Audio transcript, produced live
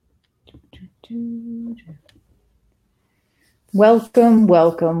Welcome,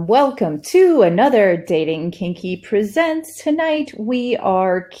 welcome, welcome to another Dating Kinky Presents. Tonight we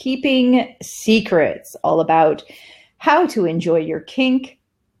are keeping secrets, all about how to enjoy your kink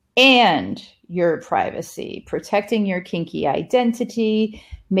and your privacy, protecting your kinky identity,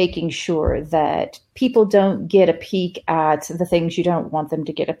 making sure that people don't get a peek at the things you don't want them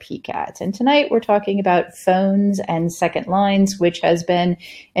to get a peek at. And tonight we're talking about phones and second lines, which has been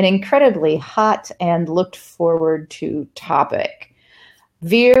an incredibly hot and looked forward to topic.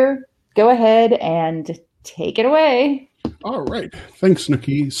 Veer, go ahead and take it away. All right. Thanks,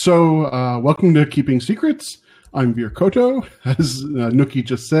 Nookie. So welcome to Keeping Secrets. I'm Veer Koto. As Nookie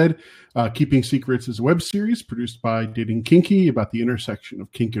just said, Keeping Secrets is a web series produced by Dating Kinky about the intersection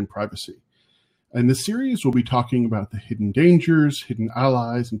of kink and privacy. In this series, we'll be talking about the hidden dangers, hidden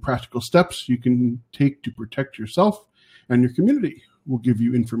allies, and practical steps you can take to protect yourself and your community. We'll give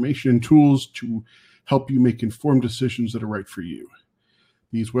you information and tools to help you make informed decisions that are right for you.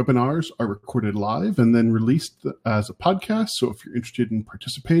 These webinars are recorded live and then released as a podcast. So if you're interested in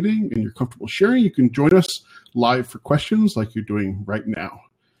participating and you're comfortable sharing, you can join us live for questions like you're doing right now.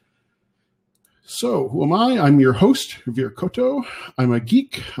 So who am I? I'm your host, Veer Koto. I'm a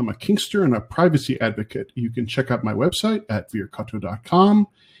geek, I'm a kinkster, and a privacy advocate. You can check out my website at veerkoto.com,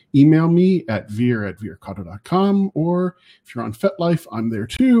 email me at veer@veerkoto.com, or if you're on FetLife, I'm there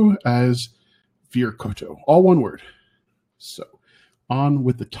too as Veer Koto, all one word. So on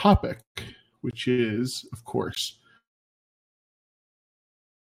with the topic, which is, of course,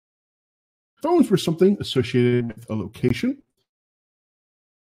 phones were something associated with a location.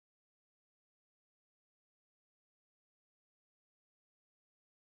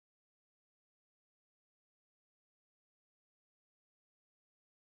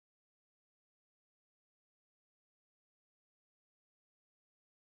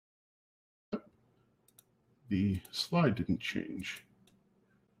 The slide didn't change.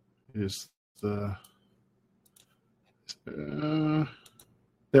 Is the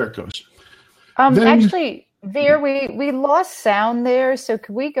there it goes. Actually, Veer, we lost sound there, so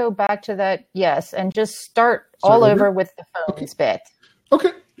could we go back to that? Yes, and just start all over with the phones bit.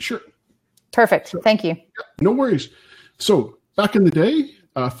 Okay, sure. Perfect. So, thank you. No worries. So back in the day,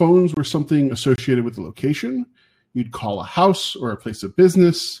 phones were something associated with a location. You'd call a house or a place of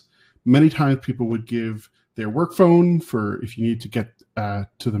business. Many times people would give their work phone for if you need to get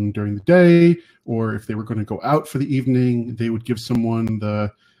to them during the day, or if they were going to go out for the evening, they would give someone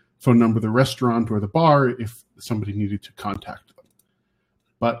the phone number of the restaurant or the bar if somebody needed to contact them.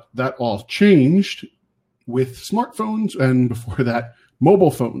 But that all changed with smartphones, and before that,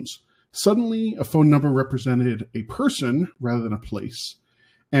 mobile phones. Suddenly, a phone number represented a person rather than a place,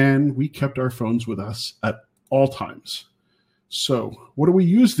 and we kept our phones with us at all times. So what do we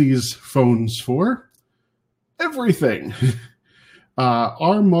use these phones for? Everything.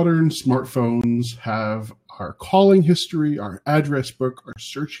 Our modern smartphones have our calling history, our address book, our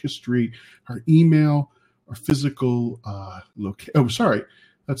search history, our email, our physical location. Oh, sorry.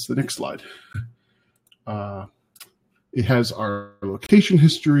 That's the next slide. It has our location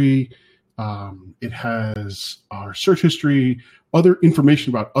history. It has our search history, other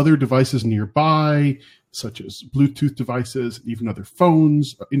information about other devices nearby, such as Bluetooth devices, even other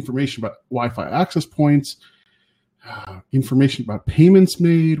phones, information about Wi-Fi access points, information about payments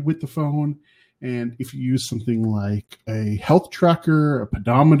made with the phone. And if you use something like a health tracker, a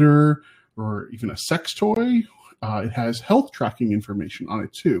pedometer, or even a sex toy, it has health tracking information on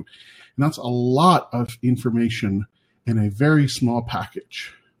it too. And that's a lot of information in a very small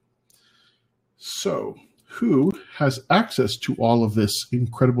package. So who has access to all of this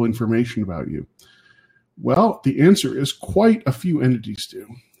incredible information about you? Well, the answer is quite a few entities do,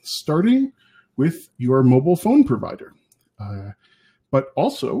 starting with your mobile phone provider, but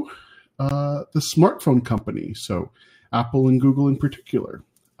also the smartphone company, so Apple and Google in particular.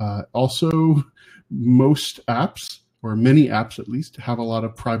 Also, most apps, or many apps at least, have a lot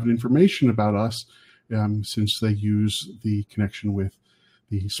of private information about us since they use the connection with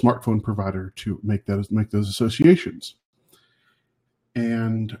the smartphone provider to make those associations.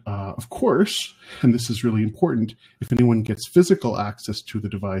 And of course, and this is really important, if anyone gets physical access to the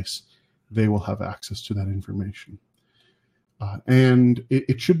device, they will have access to that information. And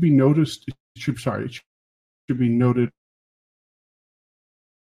it should be noticed. It should be noted.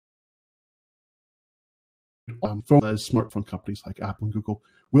 As smartphone companies like Apple and Google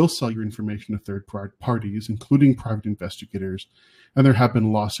will sell your information to third parties, including private investigators. And there have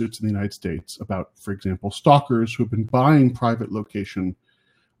been lawsuits in the United States about, for example, stalkers who have been buying private location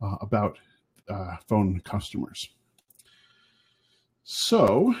about phone customers.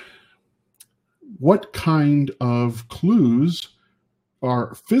 So what kind of clues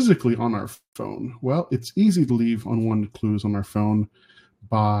are physically on our phone? Well, it's easy to leave unwanted clues on our phone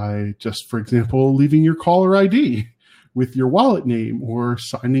by just, for example, leaving your caller ID with your wallet name, or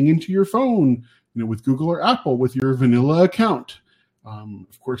signing into your phone, with Google or Apple with your vanilla account.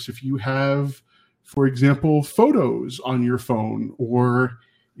 Of course, if you have, for example, photos on your phone, or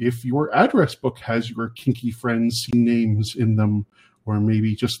if your address book has your kinky friends' names in them, or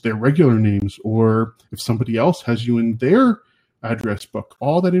maybe just their regular names, or if somebody else has you in their address book,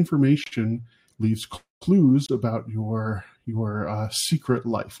 all that information leaves clues about your secret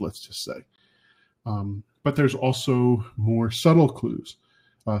life, let's just say. But there's also more subtle clues.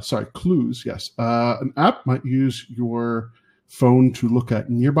 Clues, yes. An app might use your phone to look at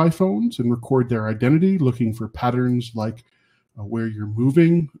nearby phones and record their identity, looking for patterns like where you're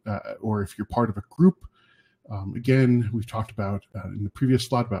moving, or if you're part of a group. Again, we've talked about in the previous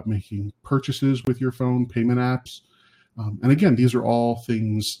slide about making purchases with your phone, payment apps. And again, these are all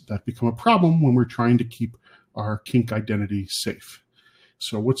things that become a problem when we're trying to keep our kink identity safe.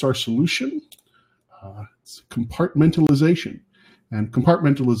 So what's our solution? It's compartmentalization. And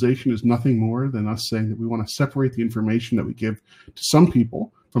compartmentalization is nothing more than us saying that we want to separate the information that we give to some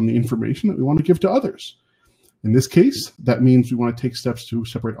people from the information that we want to give to others. In this case, that means we want to take steps to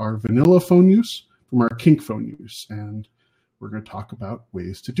separate our vanilla phone use from our kink phone use. And we're going to talk about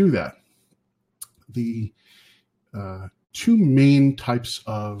ways to do that. The two main types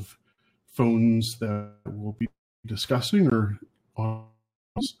of phones that we'll be discussing are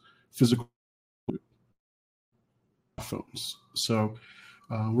physical phones. So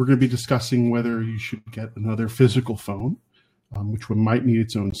we're going to be discussing whether you should get another physical phone, which one might need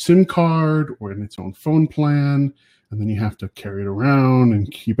its own SIM card or in its own phone plan, and then you have to carry it around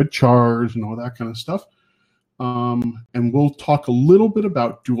and keep it charged and all that kind of stuff. And we'll talk a little bit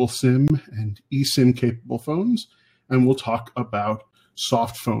about dual SIM and eSIM capable phones, and we'll talk about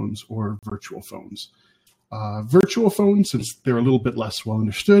soft phones or virtual phones. Virtual phones, since they're a little bit less well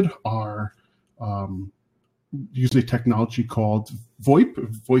understood, are using a technology called VoIP,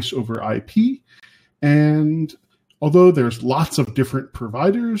 voice over IP. And although there's lots of different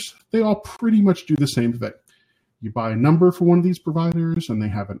providers, they all pretty much do the same thing. You buy a number for one of these providers and they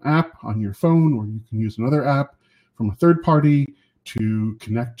have an app on your phone, or you can use another app from a third party to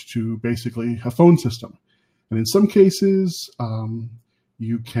connect to basically a phone system. And in some cases,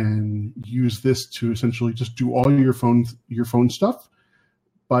 you can use this to essentially just do all your phone stuff,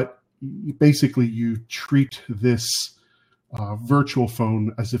 but basically you treat this virtual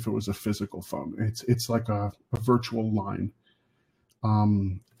phone as if it was a physical phone. It's like a virtual line.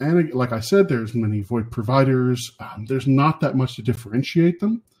 And like I said, there's many VoIP providers. There's not that much to differentiate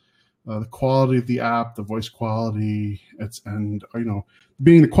them. The quality of the app, the voice quality,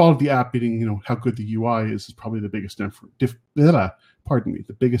 being the quality of the app, being how good the UI is probably the biggest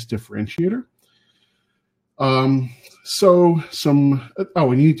the biggest differentiator. And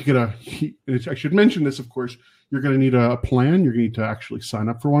you need to get I should mention this, of course, you're going to need a plan. You're going to need to actually sign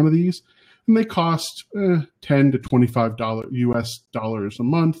up for one of these. And they cost $10 to $25 US dollars a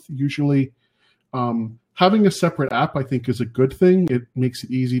month, usually. Having a separate app, I think, is a good thing. It makes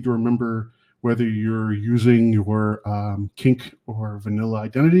it easy to remember whether you're using your kink or vanilla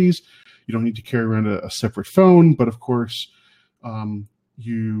identities. You don't need to carry around a separate phone, but of course,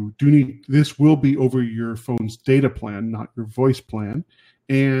 you do need, this will be over your phone's data plan, not your voice plan.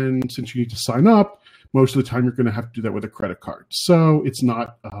 And since you need to sign up, most of the time you're going to have to do that with a credit card. So it's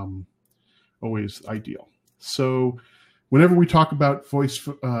not always ideal. So whenever we talk about voice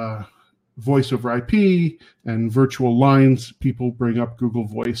over IP and virtual lines, people bring up Google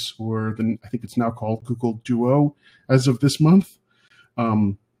Voice, or I think it's now called Google Duo as of this month.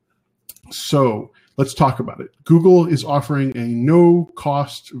 So let's talk about it. Google is offering a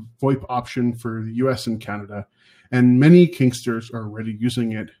no-cost VoIP option for the US and Canada, and many kinksters are already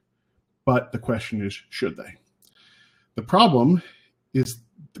using it, but the question is, should they? The problem is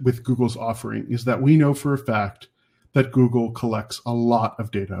with Google's offering is that we know for a fact that Google collects a lot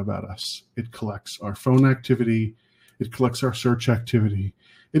of data about us. It collects our phone activity, it collects our search activity,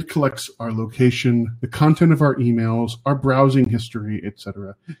 it collects our location, the content of our emails, our browsing history,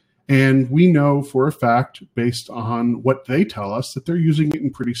 etc. And we know for a fact, based on what they tell us, that they're using it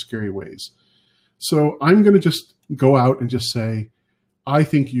in pretty scary ways. So I'm going to just go out and just say, I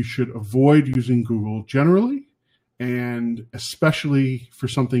think you should avoid using Google generally, and especially for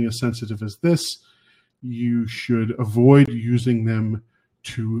something as sensitive as this, you should avoid using them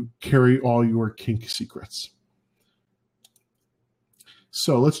to carry all your kink secrets.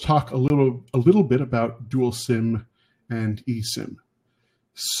 So let's talk a little bit about dual SIM and eSIM.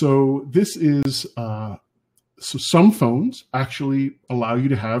 So this is so some phones actually allow you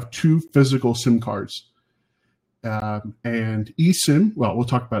to have two physical SIM cards. And eSIM, well, we'll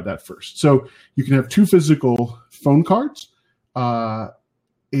talk about that first. So you can have two physical phone cards,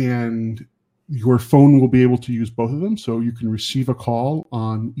 and your phone will be able to use both of them. So you can receive a call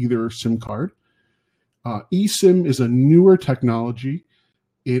on either SIM card. eSIM is a newer technology.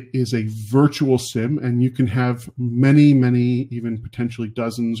 It is a virtual SIM, and you can have many, many, even potentially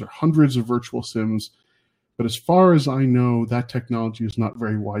dozens or hundreds of virtual SIMs. But as far as I know, that technology is not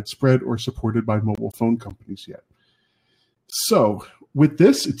very widespread or supported by mobile phone companies yet. So with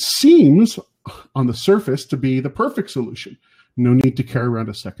this, it seems on the surface to be the perfect solution. No need to carry around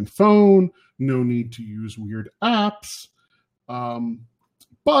a second phone, no need to use weird apps.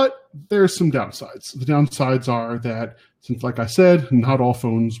 But there's some downsides. The downsides are that, since, like I said, not all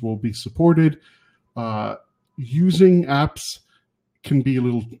phones will be supported, using apps can be a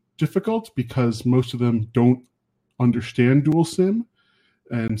little difficult because most of them don't understand dual SIM.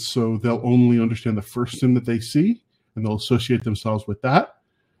 And so they'll only understand the first SIM that they see, and they'll associate themselves with that.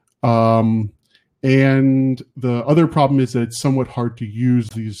 And the other problem is that it's somewhat hard to use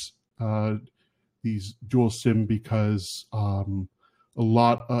these dual SIM because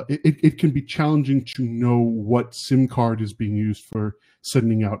it can be challenging to know what SIM card is being used for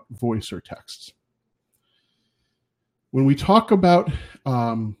sending out voice or texts. When we talk about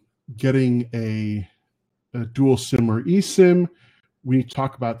getting a dual SIM or eSIM, we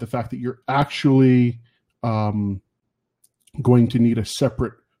talk about the fact that you're actually going to need a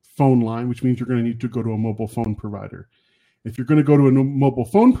separate phone line, which means you're going to need to go to a mobile phone provider. If you're going to go to a mobile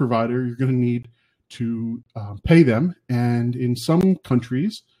phone provider, you're going to need to pay them. And in some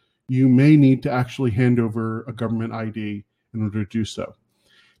countries, you may need to actually hand over a government ID in order to do so.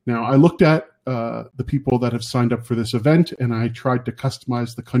 Now, I looked at the people that have signed up for this event, and I tried to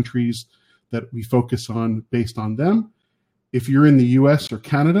customize the countries that we focus on based on them. If you're in the US or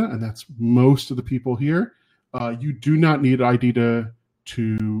Canada, and that's most of the people here, you do not need ID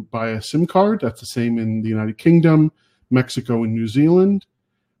to buy a SIM card. That's the same in the United Kingdom, Mexico, and New Zealand.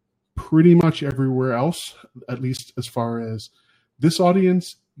 Pretty much everywhere else, at least as far as this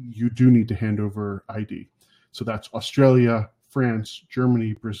audience, you do need to hand over ID. So that's Australia, France,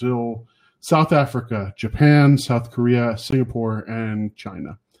 Germany, Brazil, South Africa, Japan, South Korea, Singapore, and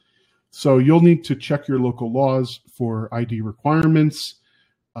China. So you'll need to check your local laws for ID requirements.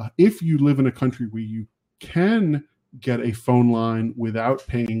 If you live in a country where you can get a phone line without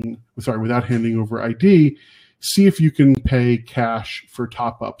handing over ID, see if you can pay cash for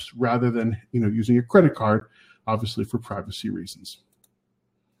top-ups rather than using a credit card, obviously for privacy reasons.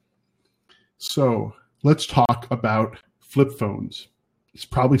 So let's talk about flip phones. It's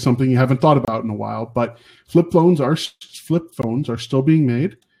probably something you haven't thought about in a while, but flip phones are still being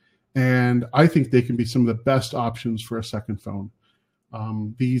made, and I think they can be some of the best options for a second phone.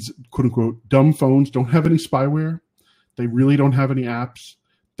 These quote-unquote dumb phones don't have any spyware. They really don't have any apps.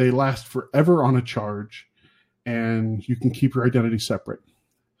 They last forever on a charge, and you can keep your identity separate.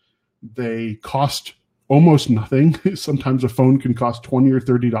 They cost almost nothing. Sometimes a phone can cost $20 or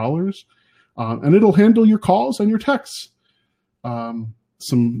 $30, and it'll handle your calls and your texts. There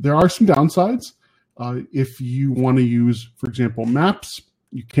are some downsides. If you want to use, for example, maps,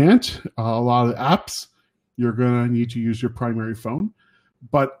 you can't. A lot of the apps, you're going to need to use your primary phone.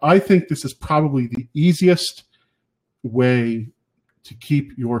 But I think this is probably the easiest way to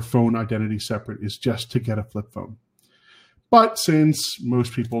keep your phone identity separate, is just to get a flip phone. But since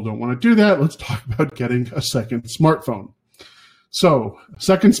most people don't want to do that, let's talk about getting a second smartphone. So,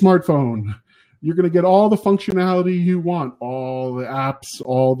 second smartphone, you're going to get all the functionality you want, all the apps,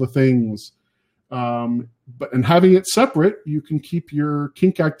 all the things. And having it separate, you can keep your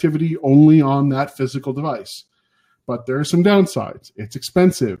kink activity only on that physical device. But there are some downsides. It's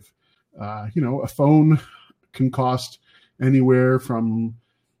expensive. A phone can cost anywhere from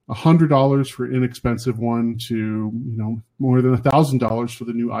 $100 for an inexpensive one to more than $1,000 for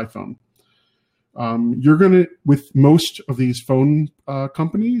the new iPhone. You're gonna, with most of these phone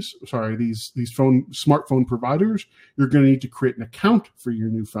smartphone providers, you're gonna need to create an account for your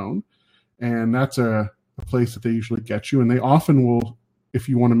new phone, and that's a place that they usually get you. And they often will, if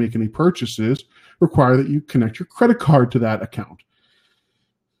you want to make any purchases, require that you connect your credit card to that account.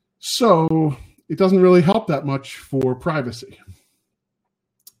 So it doesn't really help that much for privacy.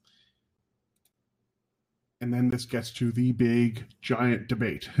 And then this gets to the big, giant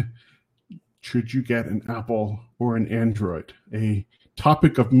debate. Should you get an Apple or an Android? A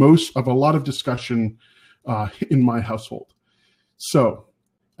topic of a lot of discussion in my household. So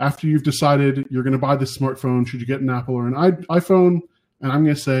after you've decided you're going to buy this smartphone, should you get an Apple or an iPhone? And I'm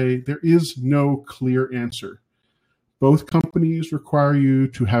going to say there is no clear answer. Both companies require you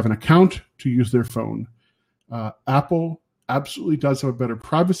to have an account to use their phone. Apple absolutely does have a better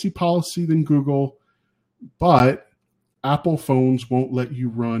privacy policy than Google, but Apple phones won't let you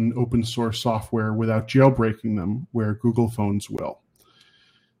run open source software without jailbreaking them, where Google phones will.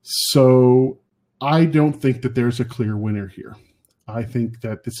 So I don't think that there's a clear winner here. I think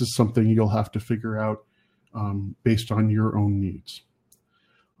that this is something you'll have to figure out based on your own needs.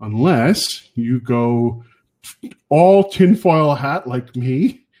 Unless you go all tinfoil hat like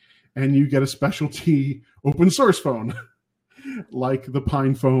me and you get a specialty open source phone like the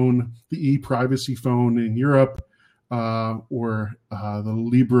Pine phone, the ePrivacy phone in Europe, or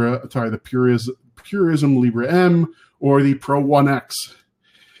the Purism Libre M, or the Pro One X.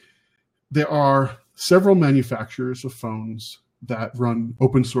 There are several manufacturers of phones that run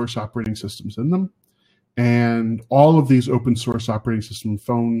open source operating systems in them. And all of these open source operating system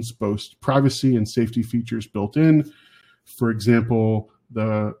phones boast privacy and safety features built in. For example,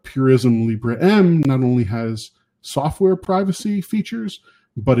 the Purism Libre M not only has software privacy features,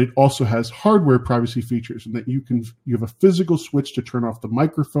 but it also has hardware privacy features, and that you have a physical switch to turn off the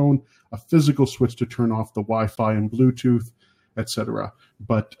microphone, a physical switch to turn off the Wi-Fi and Bluetooth, etc.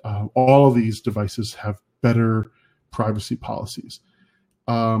 But all of these devices have better privacy policies.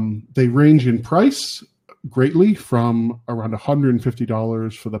 They range in price greatly from around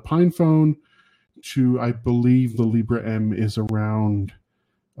 $150 for the Pine phone to, I believe, the Libre M is around,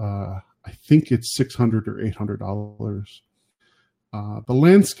 I think it's $600 or $800. The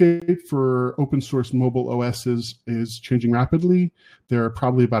landscape for open source mobile OSs is changing rapidly. There are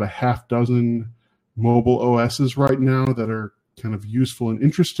probably about a half dozen mobile OSs right now that are kind of useful and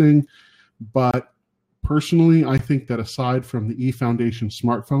interesting. But personally, I think that aside from the eFoundation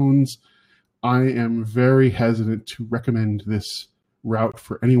smartphones, I am very hesitant to recommend this route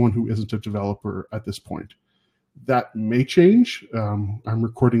for anyone who isn't a developer at this point. That may change. I'm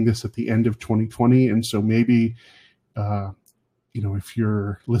recording this at the end of 2020, and so maybe if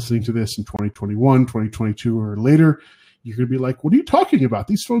you're listening to this in 2021, 2022, or later, you're going to be like, what are you talking about?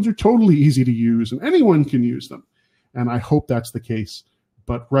 These phones are totally easy to use, and anyone can use them. And I hope that's the case.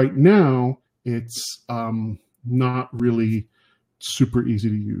 But right now, it's not really super easy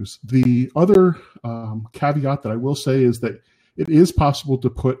to use. The other caveat that I will say is that it is possible to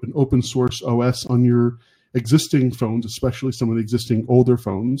put an open source OS on your existing phones, especially some of the existing older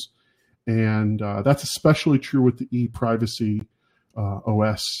phones. And that's especially true with the ePrivacy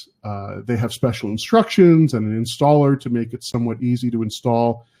OS. They have special instructions and an installer to make it somewhat easy to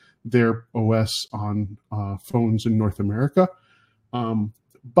install their OS on phones in North America.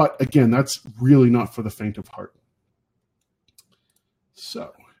 But again, that's really not for the faint of heart.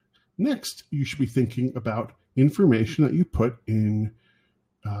 So next, you should be thinking about information that you put in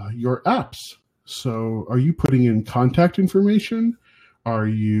your apps. So are you putting in contact information? Are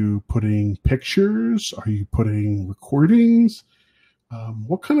you putting pictures? Are you putting recordings?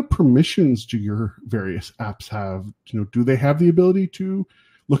 What kind of permissions do your various apps have? Do they have the ability to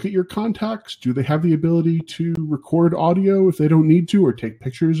look at your contacts? Do they have the ability to record audio if they don't need to, or take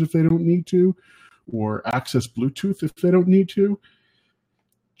pictures if they don't need to, or access Bluetooth if they don't need to?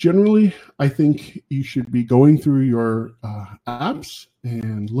 Generally, I think you should be going through your apps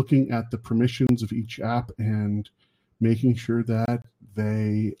and looking at the permissions of each app and making sure that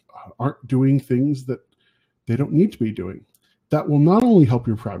they aren't doing things that they don't need to be doing. That will not only help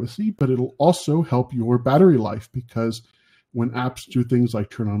your privacy, but it'll also help your battery life, because when apps do things like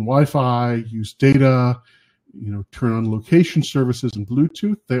turn on Wi-Fi, use data, turn on location services and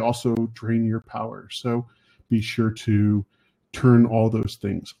Bluetooth, they also drain your power. So be sure to turn all those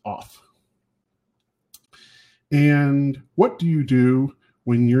things off. And what do you do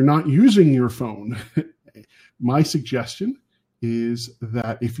when you're not using your phone? My suggestion is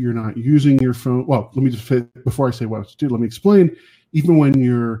that if you're not using your phone, well, let me just say, before I say what to do, let me explain. Even when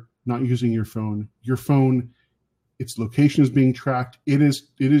you're not using your phone, its location is being tracked. It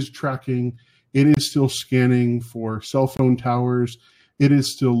is tracking. It is still scanning for cell phone towers. It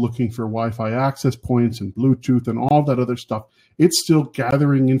is still looking for Wi-Fi access points and Bluetooth and all that other stuff. It's still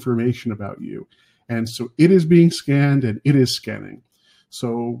gathering information about you. And so it is being scanned and it is scanning.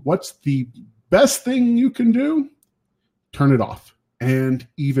 So what's the best thing you can do? Turn it off. And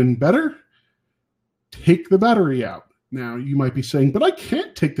even better, take the battery out. Now, you might be saying, but I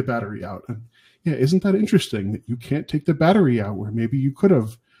can't take the battery out. And yeah, isn't that interesting that you can't take the battery out where maybe you could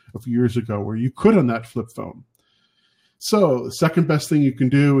have a few years ago, or you could on that flip phone? So the second best thing you can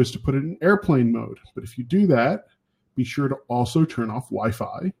do is to put it in airplane mode. But if you do that, be sure to also turn off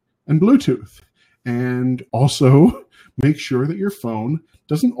Wi-Fi and Bluetooth. And also make sure that your phone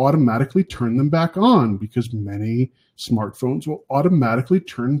doesn't automatically turn them back on, because many smartphones will automatically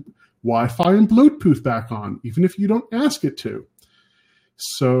turn Wi-Fi and Bluetooth back on, even if you don't ask it to.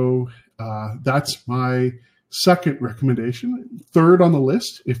 So that's my second recommendation. Third on the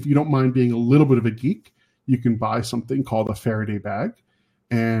list, if you don't mind being a little bit of a geek, you can buy something called a Faraday bag.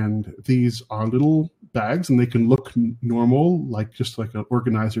 And these are little bags, and they can look normal, like just like an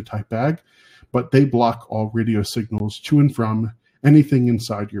organizer type bag, but they block all radio signals to and from anything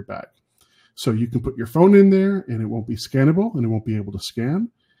inside your bag. So you can put your phone in there and it won't be scannable and it won't be able to scan.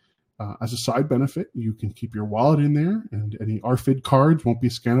 As a side benefit, you can keep your wallet in there and any RFID cards won't be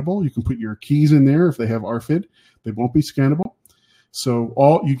scannable. You can put your keys in there if they have RFID, they won't be scannable. So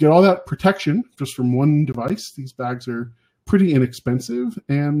you get all that protection just from one device. These bags are pretty inexpensive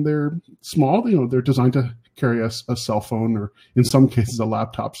and they're small. They're designed to carry a cell phone, or in some cases a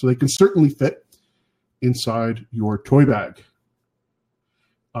laptop, so they can certainly fit inside your toy bag.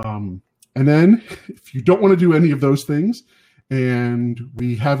 And then if you don't want to do any of those things and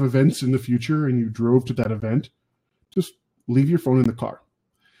we have events in the future and you drove to that event, just leave your phone in the car.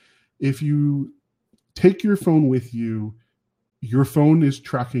 If you take your phone with you, your phone is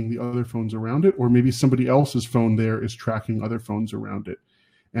tracking the other phones around it, or maybe somebody else's phone there is tracking other phones around it.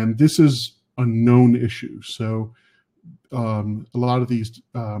 And this is a known issue. So a lot of these,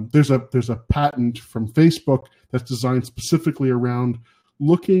 there's a patent from Facebook that's designed specifically around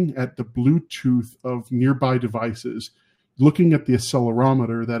looking at the Bluetooth of nearby devices, looking at the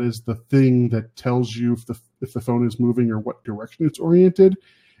accelerometer, that is the thing that tells you if the phone is moving or what direction it's oriented,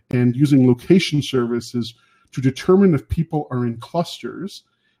 and using location services to determine if people are in clusters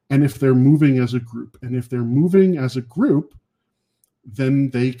and if they're moving as a group. And if they're moving as a group, then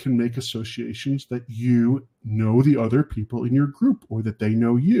they can make associations that you know the other people in your group or that they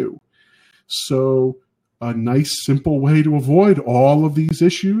know you. So a nice, simple way to avoid all of these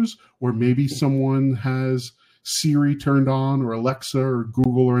issues, or maybe someone has Siri turned on or Alexa or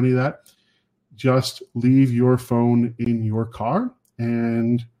Google or any of that, just leave your phone in your car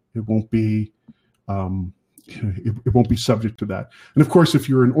and it won't be it won't be subject to that. And of course, if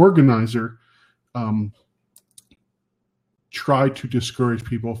you're an organizer, try to discourage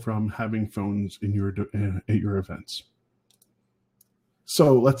people from having phones at your events.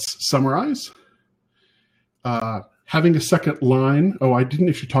 So let's summarize. Having a second line. Oh, I didn't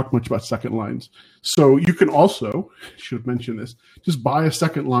actually talk much about second lines. So you can also, should have mentioned this, just buy a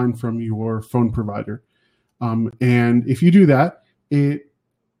second line from your phone provider. And if you do that, it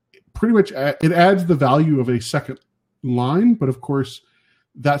pretty much it adds the value of a second line, but of course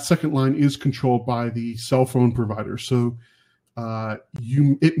that second line is controlled by the cell phone provider. So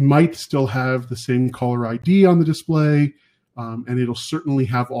it might still have the same caller ID on the display, and it'll certainly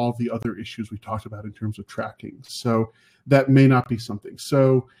have all the other issues we talked about in terms of tracking. So that may not be something.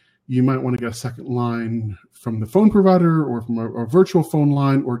 So you might want to get a second line from the phone provider or from a virtual phone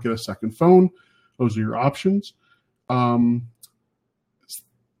line, or get a second phone. Those are your options.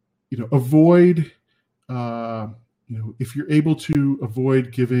 Avoid, if you're able to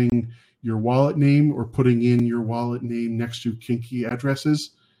avoid giving your wallet name or putting in your wallet name next to kinky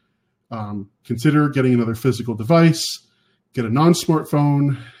addresses, consider getting another physical device, get a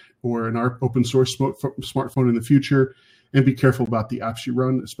non-smartphone or an open source smartphone in the future, and be careful about the apps you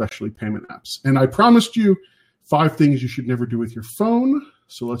run, especially payment apps. And I promised you 5 things you should never do with your phone.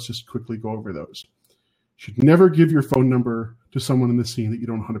 So let's just quickly go over those. You should never give your phone number to someone in the scene that you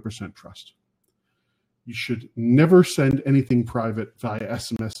don't 100% trust. You should never send anything private via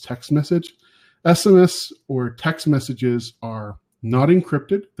SMS text message. SMS or text messages are not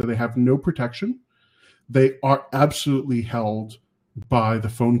encrypted, that they have no protection. They are absolutely held by the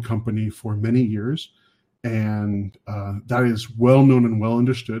phone company for many years, and that is well known and well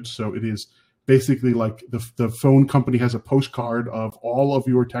understood. So it is basically like the phone company has a postcard of all of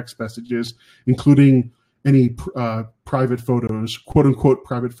your text messages, including any private photos, quote unquote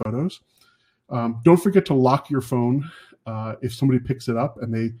private photos. Don't forget to lock your phone. If somebody picks it up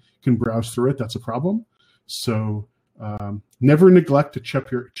and they can browse through it, that's a problem. So never neglect to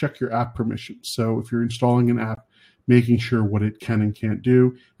check your app permissions. So if you're installing an app, making sure what it can and can't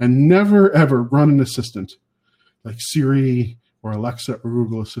do, and never ever run an assistant like Siri or Alexa or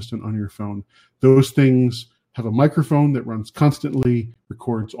Google Assistant on your phone. Those things have a microphone that runs constantly,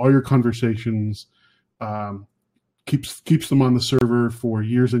 records all your conversations, keeps them on the server for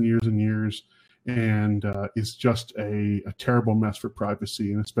years and years and years, and is just a terrible mess for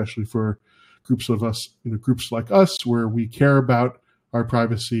privacy, and especially for groups like us, where we care about our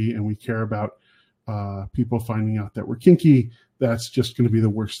privacy and we care about people finding out that we're kinky. That's just going to be the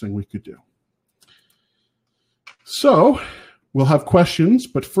worst thing we could do. So we'll have questions,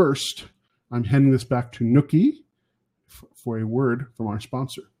 but first I'm handing this back to Nookie for a word from our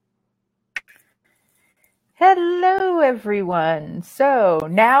sponsor. Hello, everyone. So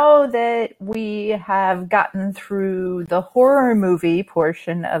now that we have gotten through the horror movie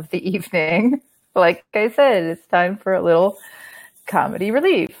portion of the evening, like I said, it's time for a little comedy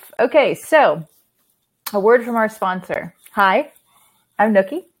relief. Okay, so a word from our sponsor. Hi, I'm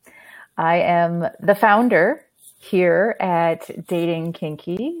Nookie. I am the founder here at Dating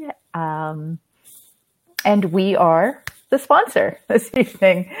Kinky, and we are the sponsor this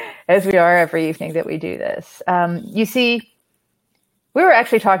evening, as we are every evening that we do this. You see, we were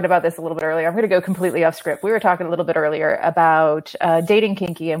actually talking about this a little bit earlier. I'm going to go completely off script. We were talking a little bit earlier about Dating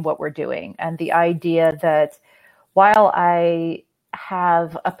Kinky and what we're doing, and the idea that while I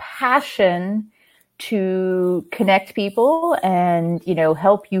have a passion to connect people and,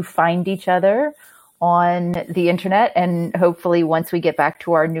 help you find each other on the internet, and hopefully once we get back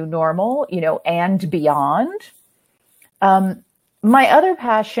to our new normal, and beyond, my other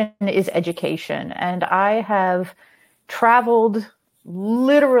passion is education, and I have traveled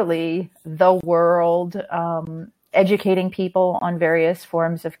literally the world, educating people on various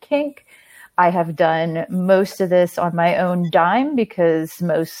forms of kink. I have done most of this on my own dime because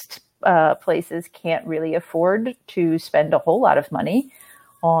most places can't really afford to spend a whole lot of money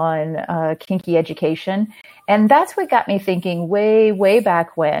on kinky education. And that's what got me thinking way, way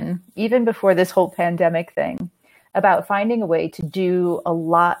back when, even before this whole pandemic thing, about finding a way to do a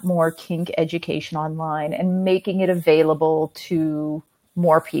lot more kink education online and making it available to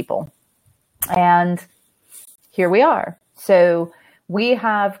more people. And here we are. So we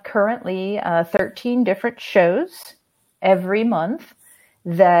have currently 13 different shows every month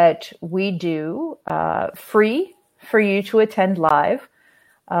that we do free for you to attend live.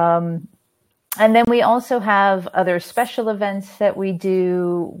 And then we also have other special events that we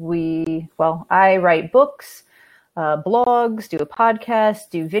do. I write books, blogs, do a podcast,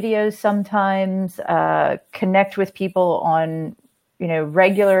 do videos sometimes, connect with people on,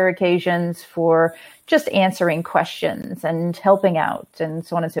 regular occasions for just answering questions and helping out and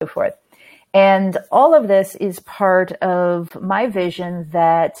so on and so forth. And all of this is part of my vision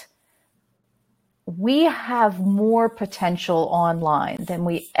that we have more potential online than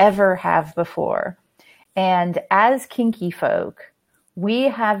we ever have before. And as kinky folk, we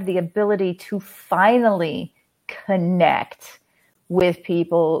have the ability to finally connect with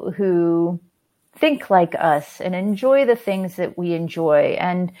people who think like us and enjoy the things that we enjoy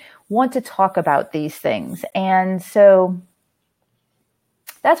and want to talk about these things. And so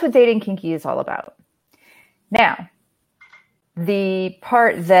that's what Dating Kinky is all about. Now, the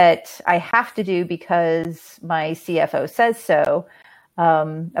part that I have to do because my CFO says so,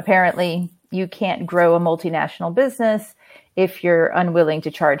 apparently you can't grow a multinational business if you're unwilling to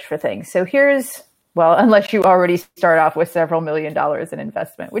charge for things. So unless you already start off with several $1 million in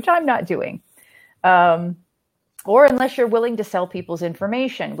investment, which I'm not doing. Or unless you're willing to sell people's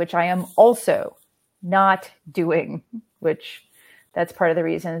information, which I am also not doing, which that's part of the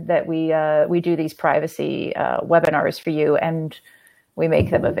reason that we do these privacy webinars for you and we make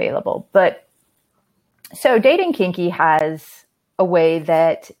them available. But so Dating Kinky has a way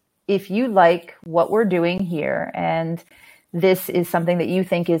that if you like what we're doing here and this is something that you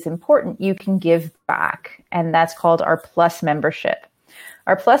think is important, you can give back. And that's called our Plus membership.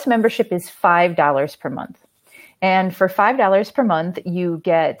 Our Plus membership is $5 per month. And for $5 per month, you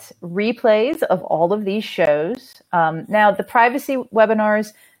get replays of all of these shows. Now, the privacy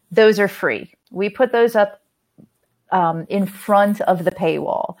webinars, those are free. We put those up in front of the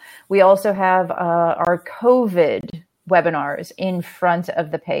paywall. We also have our COVID webinars in front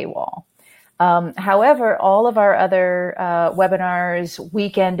of the paywall. However, all of our other webinars,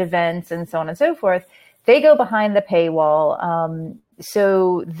 weekend events, and so on and so forth, they go behind the paywall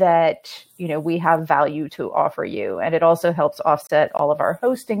so that, we have value to offer you. And it also helps offset all of our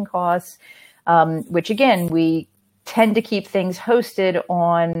hosting costs, which again, we tend to keep things hosted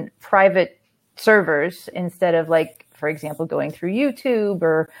on private servers instead of for example, going through YouTube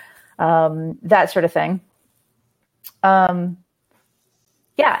or that sort of thing.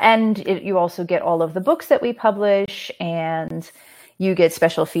 You also get all of the books that we publish, and you get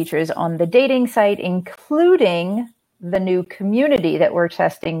special features on the dating site, including the new community that we're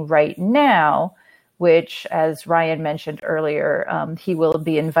testing right now, which, as Ryan mentioned earlier, he will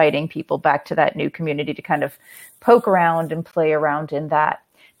be inviting people back to that new community to kind of poke around and play around in that.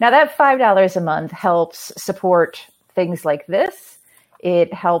 Now, that $5 a month helps support things like this.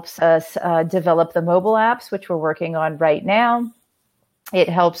 It helps us develop the mobile apps, which we're working on right now. It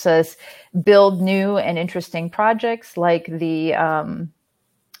helps us build new and interesting projects like the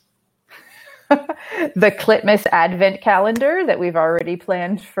the Clitmas Advent calendar that we've already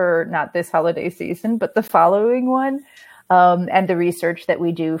planned for not this holiday season, but the following one, and the research that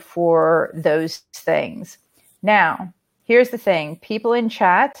we do for those things. Now, here's the thing. People in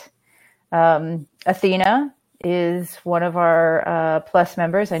chat, Athena is one of our Plus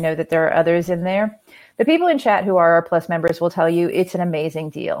members. I know that there are others in there. The people in chat who are our Plus members will tell you it's an amazing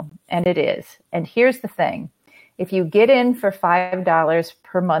deal, and it is. And here's the thing. If you get in for $5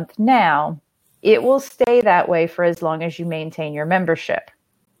 per month now, it will stay that way for as long as you maintain your membership.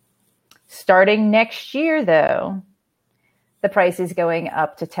 Starting next year, though, the price is going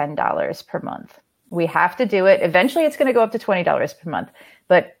up to $10 per month. We have to do it. Eventually, it's going to go up to $20 per month,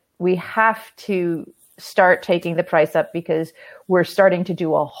 but we have to start taking the price up because we're starting to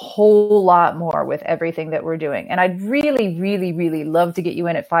do a whole lot more with everything that we're doing. And I'd really, really, really love to get you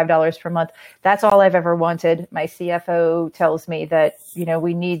in at $5 per month. That's all I've ever wanted. My CFO tells me that,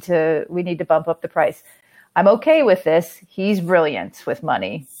 we need to bump up the price. I'm okay with this. He's brilliant with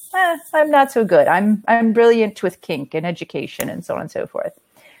money. I'm not so good. I'm brilliant with kink and education and so on and so forth.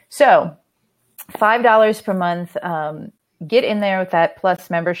 So $5 per month, get in there with that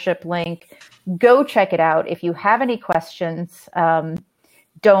Plus membership link. Go check it out. If you have any questions,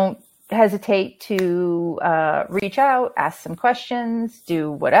 don't hesitate to reach out, ask some questions,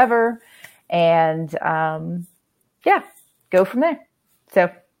 do whatever, and go from there. So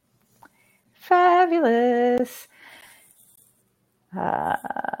fabulous.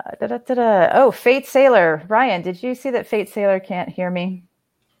 Oh, Fate Sailor. Ryan, did you see that Fate Sailor can't hear me?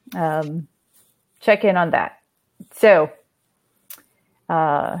 Check in on that. So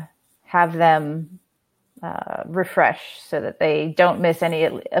have them refresh so that they don't miss any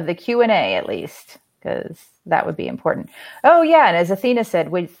of the Q&A at least, because that would be important. Oh, yeah. And as Athena said,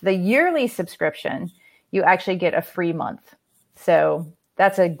 with the yearly subscription, you actually get a free month. So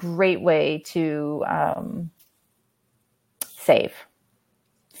that's a great way to save.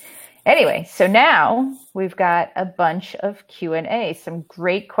 Anyway, so now we've got a bunch of Q&A. Some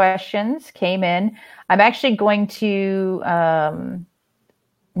great questions came in. I'm actually going to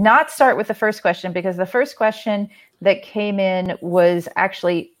not start with the first question because the first question that came in was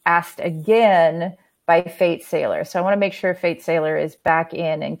actually asked again by Fate Sailor. So I want to make sure Fate Sailor is back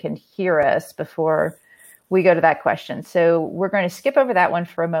in and can hear us before we go to that question. So we're going to skip over that one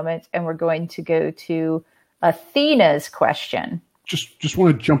for a moment and we're going to go to Athena's question. Just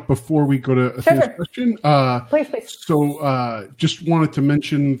want to jump before we go to Athena's question. Please. So just wanted to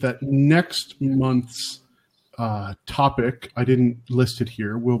mention that next month's topic, I didn't list it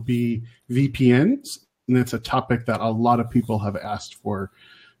here, will be VPNs. And that's a topic that a lot of people have asked for.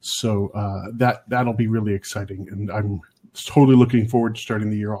 So that'll be really exciting. And I'm totally looking forward to starting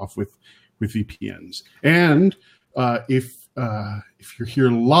the year off with VPNs. And if you're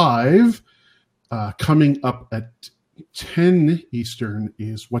here live, coming up at 10 Eastern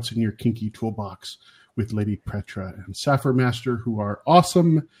is What's in Your Kinky Toolbox with Lady Petra and Sapphire Master, who are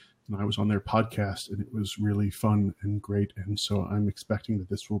awesome. And I was on their podcast, and it was really fun and great. And so I'm expecting that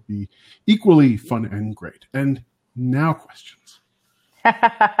this will be equally fun and great. And now questions.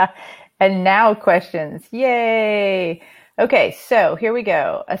 And now questions. Yay. Okay, so here we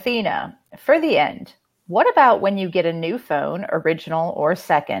go. Athena, for the end, what about when you get a new phone, original or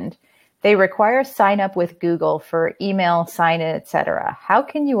second? They require sign up with Google for email, sign in, etc. How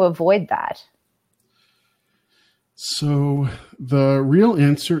can you avoid that? So the real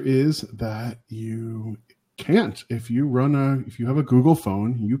answer is that you can't. If you have a Google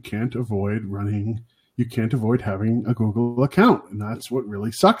phone, you can't avoid having a Google account. And that's what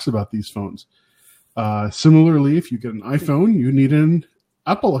really sucks about these phones. Similarly, if you get an iPhone, you need an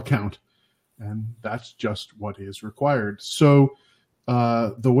Apple account. And that's just what is required. So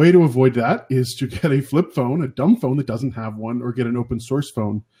the way to avoid that is to get a flip phone, a dumb phone that doesn't have one, or get an open source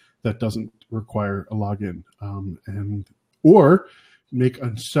phone that doesn't require a login, or make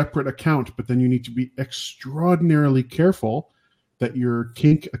a separate account. But then you need to be extraordinarily careful that your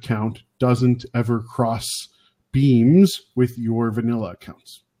kink account doesn't ever cross beams with your vanilla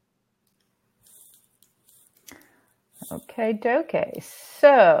accounts. Okay, doke.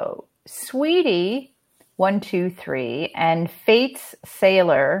 So, Sweetie 123 and Fate's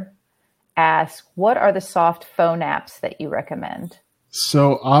Sailor ask, what are the soft phone apps that you recommend?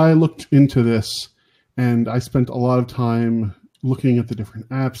 So I looked into this and I spent a lot of time looking at the different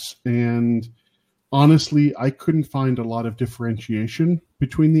apps, and honestly, I couldn't find a lot of differentiation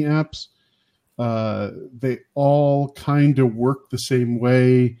between the apps. They all kind of work the same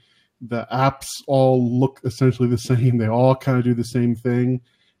way. The apps all look essentially the same. They all kind of do the same thing.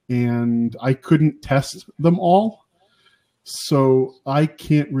 And I couldn't test them all. So I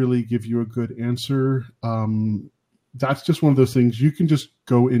can't really give you a good answer. That's just one of those things. You can just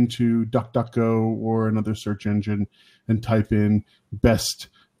go into DuckDuckGo or another search engine and type in best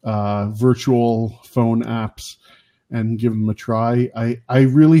virtual phone apps and give them a try. I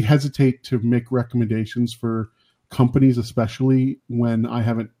really hesitate to make recommendations for companies, especially when I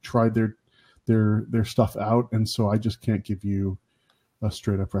haven't tried their stuff out, and so I just can't give you a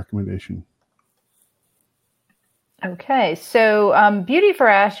straight up recommendation. Okay, so Beauty for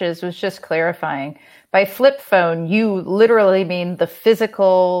Ashes was just clarifying. By flip phone, you literally mean the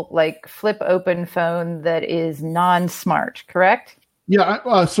physical, like flip open phone that is non-smart, correct?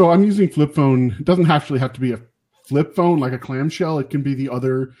 Yeah, so I'm using flip phone. It doesn't actually have to be a flip phone like a clamshell. It can be the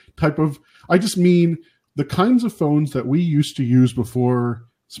other type of. I just mean the kinds of phones that we used to use before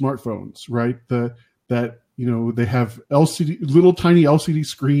smartphones, right? They have little tiny LCD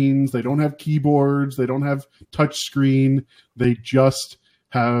screens. They don't have keyboards. They don't have touch screen. They just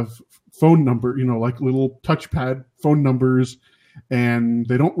have phone number, like little touchpad phone numbers, and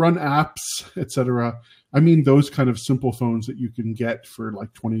they don't run apps, etc. I mean, those kind of simple phones that you can get for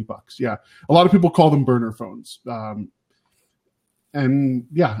like $20. Yeah. A lot of people call them burner phones. And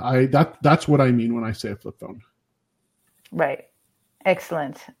yeah, that's what I mean when I say a flip phone. Right.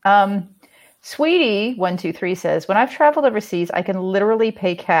 Excellent. Sweetie123 says, when I've traveled overseas, I can literally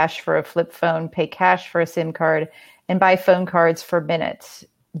pay cash for a flip phone, pay cash for a SIM card, and buy phone cards for minutes.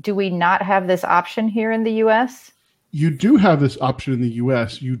 Do we not have this option here in the U.S.? You do have this option in the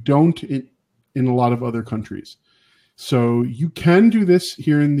U.S. You don't in a lot of other countries. So you can do this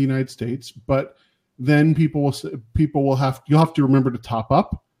here in the United States, but then you'll have to remember to top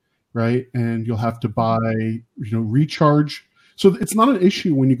up, right? And you'll have to buy, recharge. So it's not an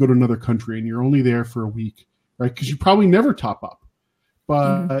issue when you go to another country and you're only there for a week, right? Because you probably never top up.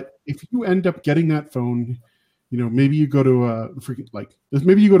 But if you end up getting that phone, maybe you go to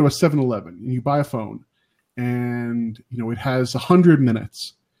maybe you go to a 7-Eleven and you buy a phone, and it has 100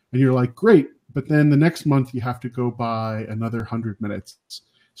 minutes, and you're like, great. But then the next month you have to go buy another 100 minutes.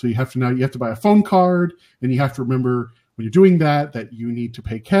 So you have to buy a phone card, and you have to remember when you're doing that you need to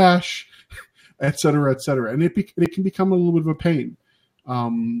pay cash, et cetera, et cetera. And it can become a little bit of a pain.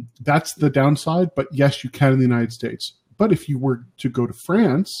 That's the downside. But yes, you can in the United States. But if you were to go to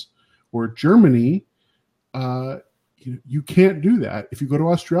France or Germany, you can't do that. If you go to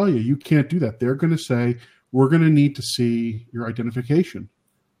Australia, you can't do that. They're going to say, we're going to need to see your identification.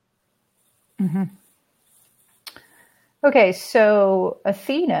 Mm-hmm. Okay, so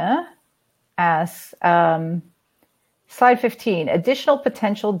Athena asks, slide 15, additional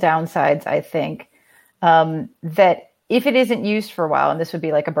potential downsides, I think, that if it isn't used for a while, and this would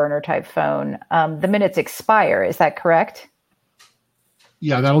be like a burner type phone, the minutes expire. Is that correct?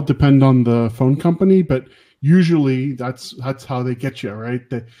 Yeah, that'll depend on the phone company, but usually that's how they get you, right?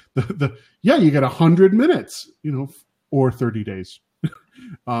 You get 100 minutes, or 30 days.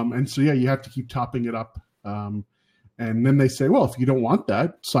 And so, you have to keep topping it up. And then they say, well, if you don't want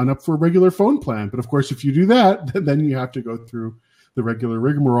that, sign up for a regular phone plan. But of course, if you do that, then you have to go through the regular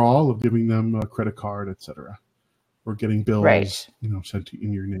rigmarole of giving them a credit card, et cetera, or getting bills, right, sent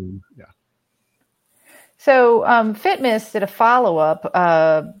in your name. Yeah. So Fitmiss did a follow-up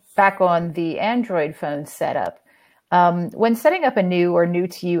back on the Android phone setup. When setting up a new or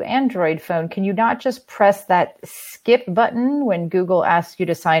new-to-you Android phone, can you not just press that skip button when Google asks you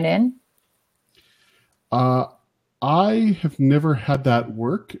to sign in? I have never had that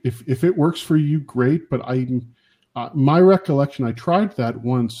work. If it works for you, great. But my recollection, I tried that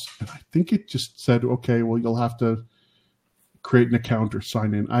once, and I think it just said, okay, well, you'll have to create an account or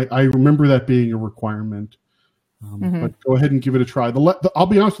sign in. I remember that being a requirement. But go ahead and give it a try. I'll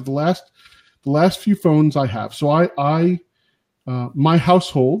be honest with you, the last few phones I have. So my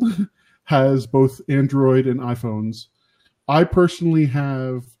household has both Android and iPhones. I personally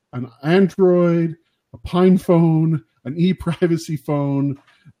have an Android, a Pine phone, an ePrivacy phone.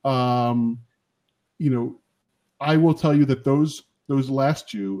 I will tell you that those last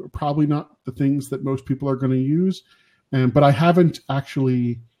two are probably not the things that most people are going to use. But I haven't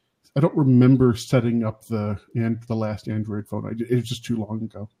actually. I don't remember setting up the last Android phone. It was just too long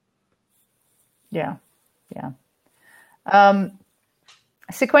ago. Yeah.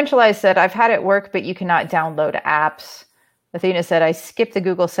 Sequentialize said, I've had it work, but you cannot download apps. Athena said, I skipped the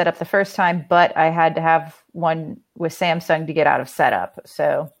Google setup the first time, but I had to have one with Samsung to get out of setup.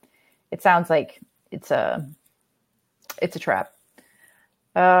 So it sounds like it's a trap.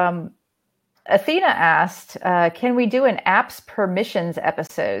 Athena asked, can we do an apps permissions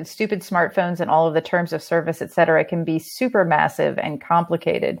episode? Stupid smartphones and all of the terms of service, et cetera, can be super massive and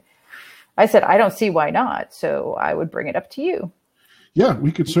complicated. I said, I don't see why not. So I would bring it up to you. Yeah,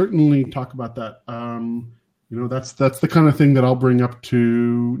 we could certainly talk about that. That's the kind of thing that I'll bring up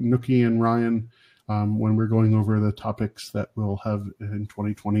to Nookie and Ryan when we're going over the topics that we'll have in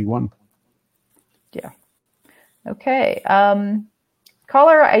 2021. Yeah. Okay.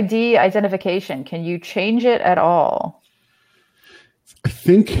 Caller ID identification. Can you change it at all? I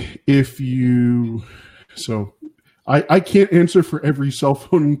think I can't answer for every cell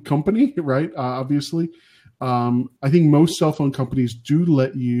phone company, right? Obviously. I think most cell phone companies do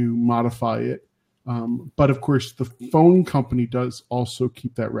let you modify it. But of course, the phone company does also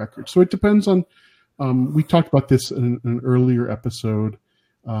keep that record. So it depends on, we talked about this in an earlier episode.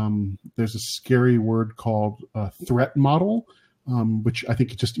 There's a scary word called threat model, which I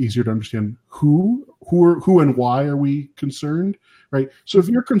think it's just easier to understand who and why are we concerned, right? So if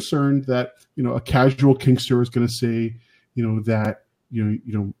you're concerned that, a casual kinkster is going to say, that,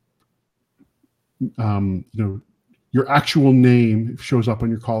 your actual name shows up on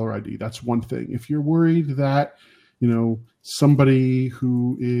your caller ID, that's one thing. If you're worried that, somebody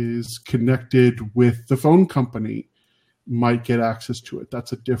who is connected with the phone company might get access to it,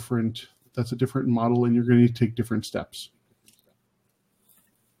 that's a different model, and you're going to need to take different steps.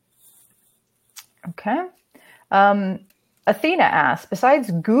 Okay. Athena asks,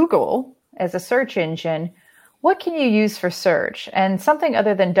 besides Google as a search engine, what can you use for search? And something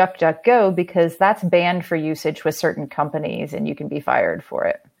other than DuckDuckGo, because that's banned for usage with certain companies and you can be fired for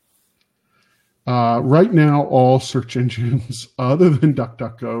it. Right now, all search engines other than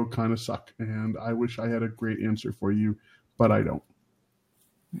DuckDuckGo kind of suck. And I wish I had a great answer for you, but I don't.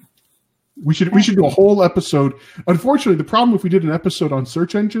 We should do a whole episode. Unfortunately, the problem if we did an episode on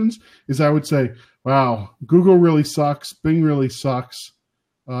search engines is I would say, wow, Google really sucks. Bing really sucks.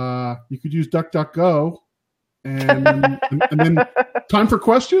 You could use DuckDuckGo. And then time for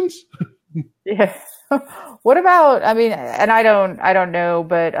questions. Yeah. What about, and I don't know,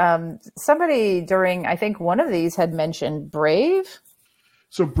 but somebody during, I think one of these had mentioned Brave.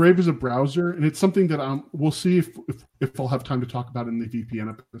 So Brave is a browser, and it's something that we'll see if I'll have time to talk about in the VPN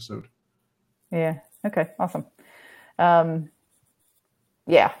episode. Yeah. Okay. Awesome.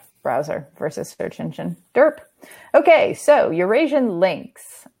 Yeah. Browser versus search engine. Derp. Okay. So Eurasian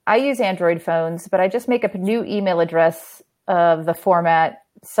links. I use Android phones, but I just make up a new email address of the format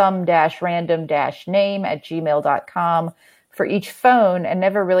some-random-name@gmail.com for each phone and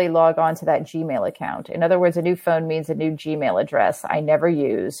never really log on to that Gmail account. In other words, a new phone means a new Gmail address I never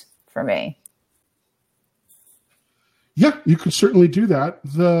use for me. Yeah, you can certainly do that.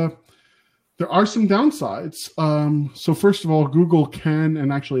 There are some downsides. So first of all, Google can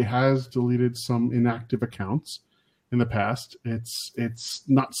and actually has deleted some inactive accounts in the past. It's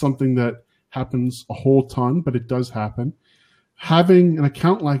not something that happens a whole ton, but it does happen. Having an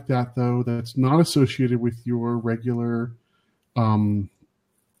account like that, though, that's not associated with your regular name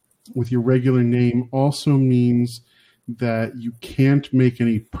also means that you can't make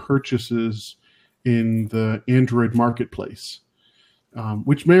any purchases in the Android marketplace,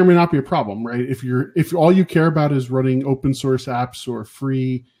 which may or may not be a problem, right? If all you care about is running open source apps or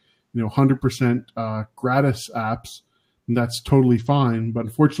free, 100% gratis apps, that's totally fine. But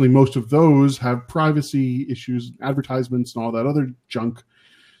unfortunately, most of those have privacy issues, advertisements, and all that other junk.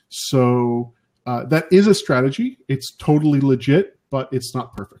 So that is a strategy. It's totally legit, but it's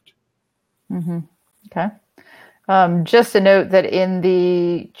not perfect. Mm-hmm. Okay. Just a note that in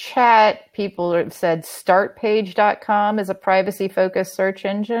the chat, people have said startpage.com is a privacy-focused search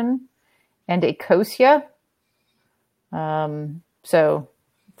engine and Ecosia. So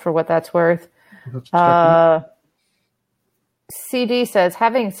for what that's worth. CD says,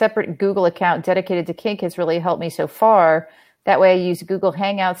 having a separate Google account dedicated to kink has really helped me so far. That way I use Google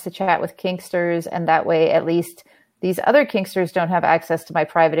Hangouts to chat with kinksters, and that way at least these other kinksters don't have access to my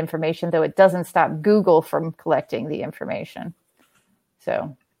private information, though it doesn't stop Google from collecting the information.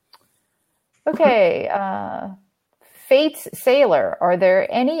 So, okay. Fates Sailor, are there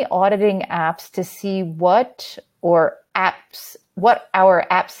any auditing apps to see what our app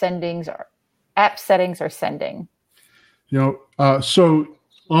settings are sending? So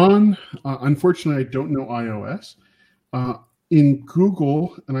on, unfortunately, I don't know iOS. In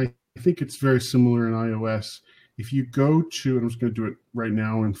Google, and I think it's very similar in iOS, if you go to, and I'm just going to do it right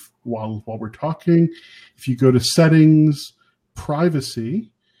now and while we're talking, if you go to Settings,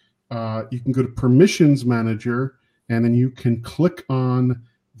 Privacy, you can go to Permissions Manager, and then you can click on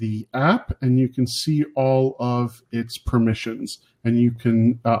the app, and you can see all of its permissions, and you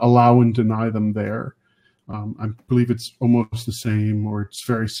can allow and deny them there. I believe it's almost the same, or it's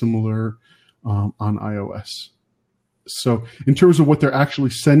very similar on iOS. So in terms of what they're actually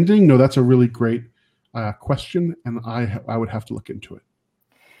sending, no, that's a really great question, and I would have to look into it.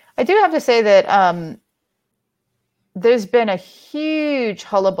 I do have to say that there's been a huge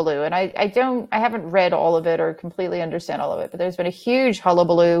hullabaloo, and I haven't read all of it or completely understand all of it, but there's been a huge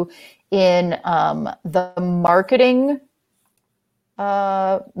hullabaloo in the marketing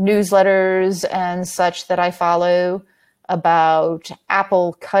newsletters and such that I follow about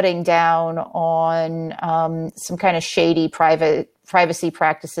Apple cutting down on some kind of shady privacy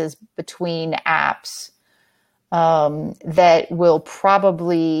practices between apps that will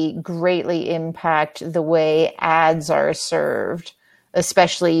probably greatly impact the way ads are served,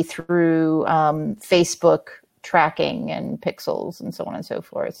 especially through Facebook tracking and pixels and so on and so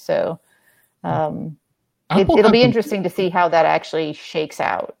forth. So it'll be interesting to see how that actually shakes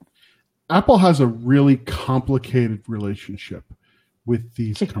out. Apple has a really complicated relationship with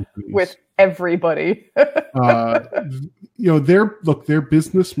these companies. With everybody. Their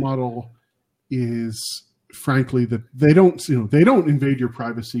business model is frankly that they don't invade your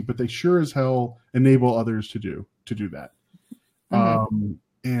privacy, but they sure as hell enable others to do that. Mm-hmm.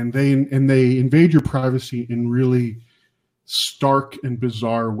 And they invade your privacy in really stark and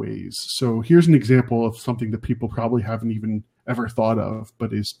bizarre ways. So here's an example of something that people probably haven't even ever thought of,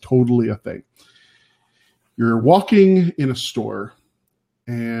 but is totally a thing. You're walking in a store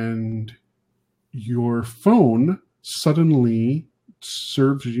and your phone suddenly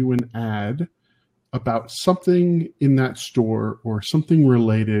serves you an ad about something in that store or something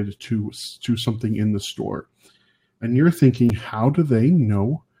related to something in the store. And you're thinking, how do they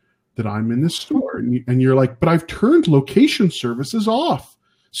know that I'm in this store? And you're like, but I've turned location services off.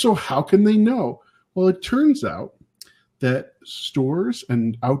 So how can they know? Well, it turns out that stores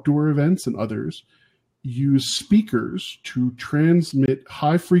and outdoor events and others use speakers to transmit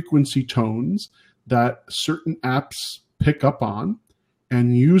high frequency tones that certain apps pick up on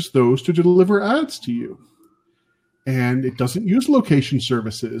and use those to deliver ads to you. And it doesn't use location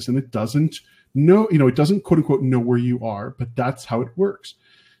services, and it doesn't know, it doesn't quote unquote know where you are, but that's how it works.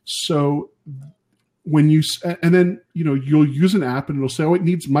 So when you'll use an app and it'll say, oh, it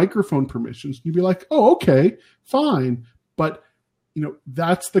needs microphone permissions. You'd be like, oh, okay, fine. But,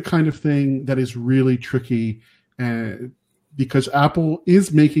 that's the kind of thing that is really tricky because Apple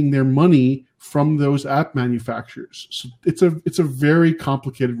is making their money from those app manufacturers. So it's a very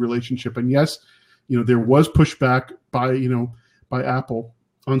complicated relationship. And yes, there was pushback by Apple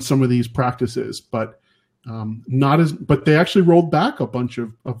on some of these practices, but but they actually rolled back a bunch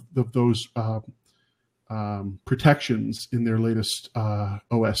of those protections in their latest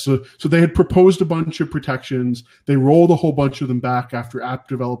OS. So they had proposed a bunch of protections. They rolled a whole bunch of them back after app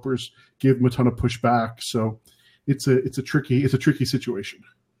developers gave them a ton of pushback. So it's a tricky situation.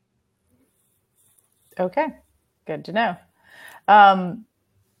 Okay, good to know.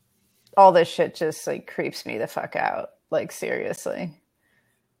 All this shit just creeps me the fuck out. Seriously.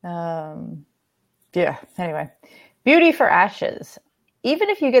 Yeah. Anyway, beauty for ashes. Even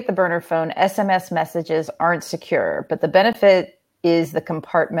if you get the burner phone, SMS messages aren't secure, but the benefit is the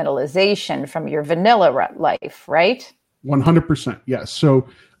compartmentalization from your vanilla life, right? 100%. Yes. So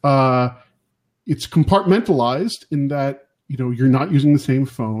it's compartmentalized in that, you're not using the same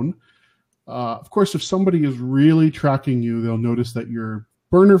phone. Of course, if somebody is really tracking you, they'll notice that your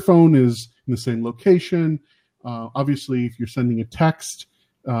burner phone is in the same location. Obviously, if you're sending a text,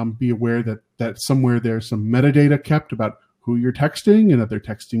 be aware that somewhere there's some metadata kept about who you're texting and that they're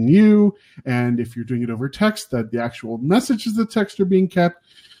texting you. And if you're doing it over text, that the actual messages of the text are being kept.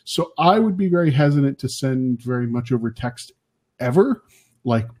 So I would be very hesitant to send very much over text ever.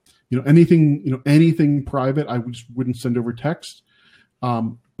 Anything private, I just wouldn't send over text.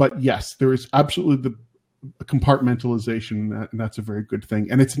 But yes, there is absolutely the compartmentalization, and that's a very good thing.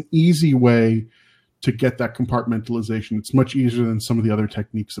 And it's an easy way to get that compartmentalization. It's much easier than some of the other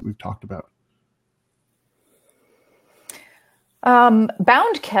techniques that we've talked about.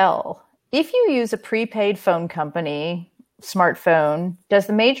 BoundKel. If you use a prepaid phone company smartphone, does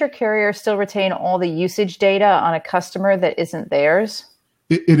the major carrier still retain all the usage data on a customer that isn't theirs?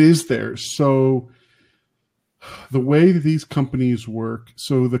 It is theirs. So the way that these companies work,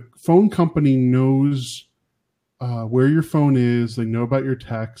 so the phone company knows where your phone is. They know about your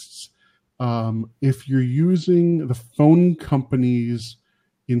texts. If you're using the phone company's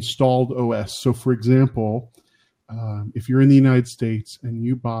installed OS, so for example, if you're in the United States and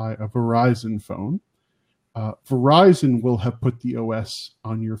you buy a Verizon phone, Verizon will have put the OS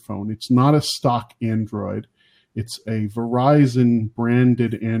on your phone. It's not a stock Android. It's a Verizon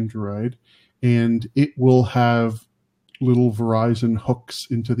branded Android, and it will have little Verizon hooks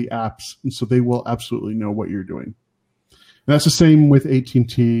into the apps, and so they will absolutely know what you're doing. And that's the same with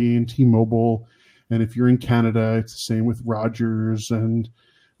AT&T and T-Mobile, and if you're in Canada, it's the same with Rogers and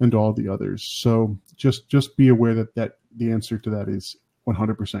all the others. So just be aware that the answer to that is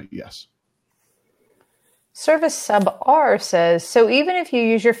 100% yes. Service Sub R says, so even if you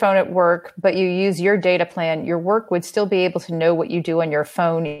use your phone at work, but you use your data plan, your work would still be able to know what you do on your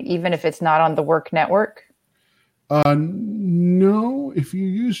phone, even if it's not on the work network? No, if you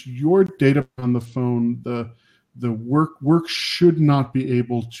use your data on the phone, the work should not be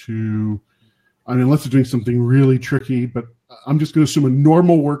able to, I mean, unless they're doing something really tricky, but I'm just going to assume a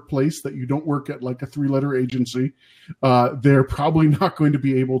normal workplace that you don't work at like a 3-letter agency, they're probably not going to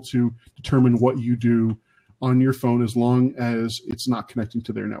be able to determine what you do on your phone as long as it's not connecting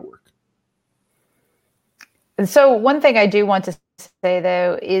to their network. And so one thing I do want to say,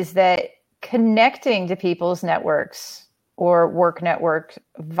 though, is that connecting to people's networks or work network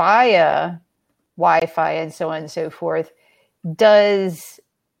via Wi-Fi and so on and so forth does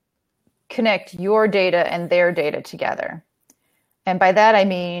connect your data and their data together. And by that, I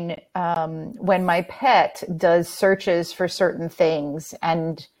mean, when my pet does searches for certain things,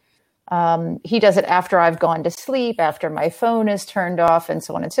 and he does it after I've gone to sleep, after my phone is turned off, and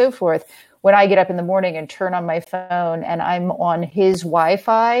so on and so forth. When I get up in the morning and turn on my phone and I'm on his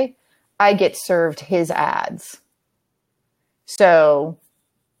Wi-Fi, I get served his ads. So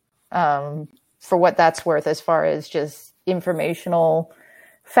for what that's worth, as far as just informational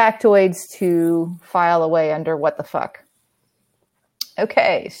factoids to file away under what the fuck.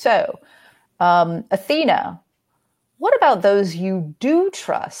 Okay, so Athena, what about those you do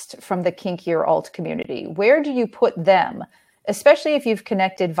trust from the kinkier alt community? Where do you put them, especially if you've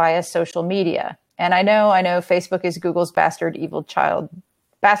connected via social media? And I know Facebook is Google's bastard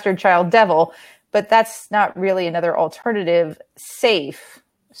child devil, but that's not really another alternative, safe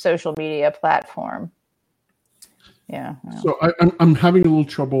social media platform. Yeah. So I'm having a little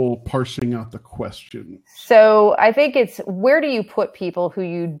trouble parsing out the question. So I think it's, where do you put people who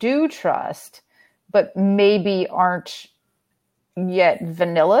you do trust, but maybe aren't yet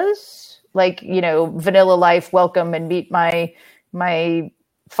vanillas? Like, vanilla life, welcome and meet my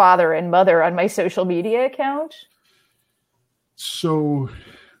father and mother on my social media account. So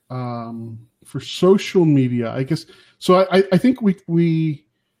for social media, I guess, so I think we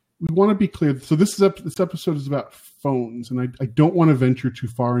want to be clear. So this episode is about phones, and I don't want to venture too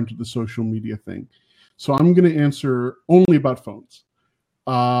far into the social media thing. So I'm going to answer only about phones.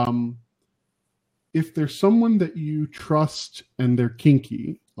 If there's someone that you trust and they're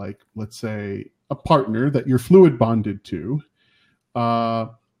kinky, like let's say a partner that you're fluid bonded to,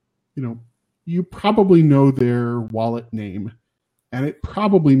 you probably know their wallet name, and it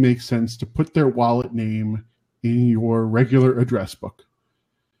probably makes sense to put their wallet name in your regular address book.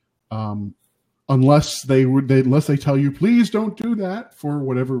 Unless they tell you, please don't do that for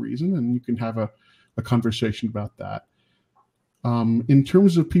whatever reason, and you can have a conversation about that. In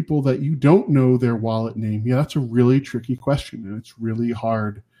terms of people that you don't know their wallet name, yeah, that's a really tricky question, and it's really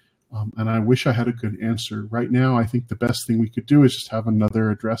hard. And I wish I had a good answer. Right now, I think the best thing we could do is just have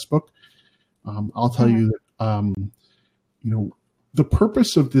another address book. I'll tell you that, the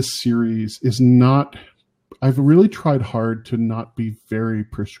purpose of this series is not, I've really tried hard to not be very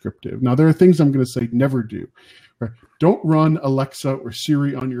prescriptive. Now, there are things I'm going to say never do. Right? Don't run Alexa or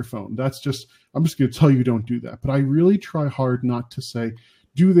Siri on your phone. I'm just going to tell you don't do that. But I really try hard not to say,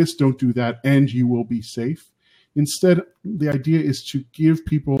 do this, don't do that, and you will be safe. Instead, the idea is to give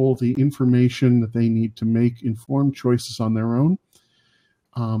people the information that they need to make informed choices on their own.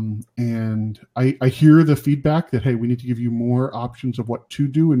 And I hear the feedback that, hey, we need to give you more options of what to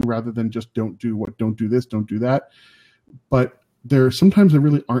do, and rather than just don't do this, don't do that. But sometimes there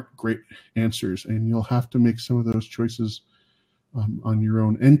really aren't great answers, and you'll have to make some of those choices on your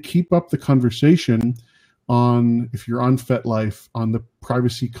own, and keep up the conversation if you're on FetLife, on the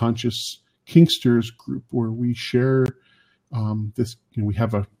privacy conscious Kinksters group, where we share this, we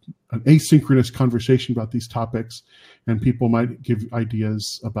have an asynchronous conversation about these topics, and people might give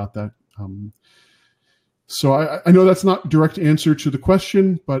ideas about that. So I know that's not a direct answer to the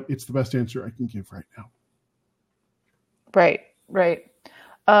question, but it's the best answer I can give right now. Right.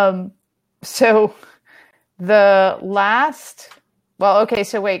 So the last,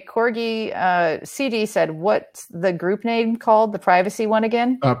 so wait, Corgi CD said, what's the group name called, the privacy one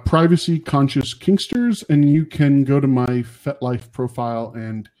again? Privacy Conscious Kinksters, and you can go to my FetLife profile,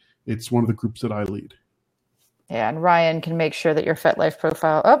 and it's one of the groups that I lead. Yeah, and Ryan can make sure that your FetLife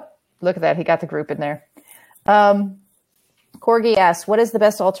profile. Oh, look at that. He got the group in there. Corgi asks, what is the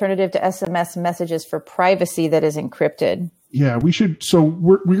best alternative to SMS messages for privacy that is encrypted? Yeah, we should. So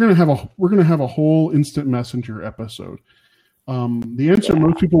we're gonna have a whole instant messenger episode. The answer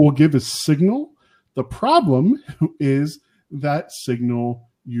most people will give is Signal. The problem is that Signal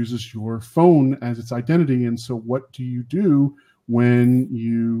uses your phone as its identity, and so what do you do when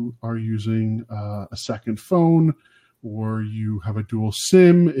you are using a second phone or you have a dual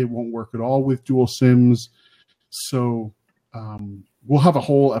SIM? It won't work at all with dual SIMs. So we'll have a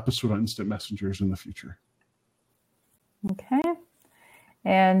whole episode on instant messengers in the future. Okay.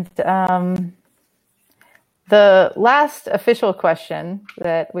 And the last official question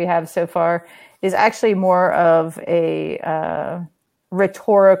that we have so far is actually more of a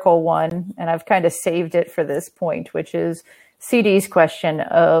rhetorical one, and I've kind of saved it for this point, which is CD's question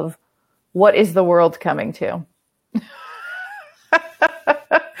of what is the world coming to?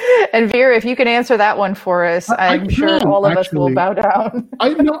 And Vera, if you can answer that one for us, I'm sure all of us will bow down.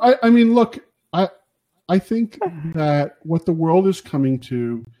 I mean, look, I think that what the world is coming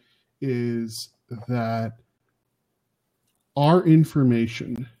to is that our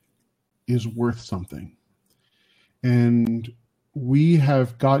information is worth something. And we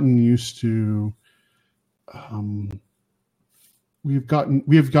have gotten used to we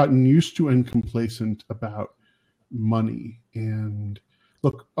have gotten used to and complacent about money. And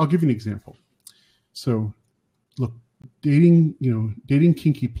look, I'll give you an example. So look, dating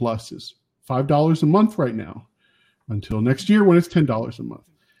Kinky Plus is $5 a month right now until next year when it's $10 a month.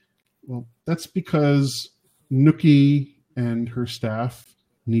 Well, that's because Nookie and her staff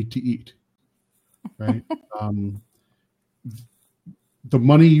need to eat, right? The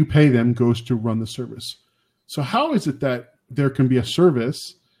money you pay them goes to run the service. So how is it that there can be a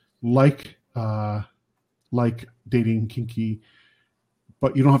service like Dating Kinky,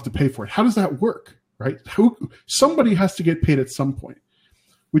 but you don't have to pay for it? How does that work, right? Somebody has to get paid at some point,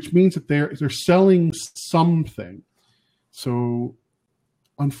 which means that they're selling something. So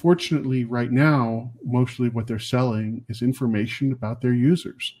unfortunately, right now, mostly what they're selling is information about their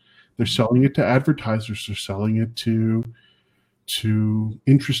users. They're selling it to advertisers. They're selling it to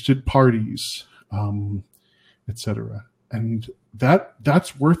interested parties, etc. And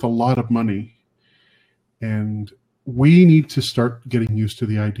that's worth a lot of money. And we need to start getting used to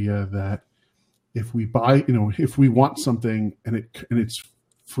the idea that if we buy, if we want something and it's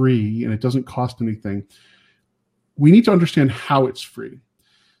free and it doesn't cost anything, we need to understand how it's free.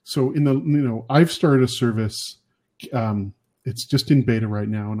 So I've started a service. It's just in beta right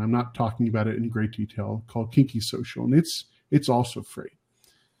now, and I'm not talking about it in great detail, called Kinky Social, and it's also free.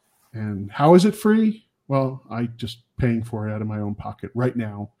 And how is it free? Well, I just paying for it out of my own pocket right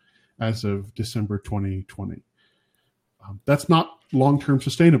now, as of December 2020. That's not long-term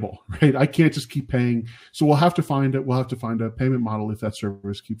sustainable, right? I can't just keep paying. So we'll have to find a payment model if that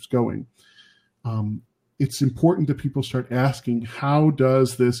service keeps going. It's important that people start asking, how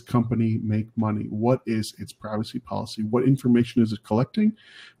does this company make money? What is its privacy policy? What information is it collecting?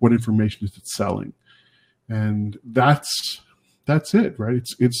 What information is it selling? And that's it, right?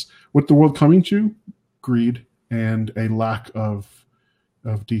 It's what the world coming to: greed and a lack of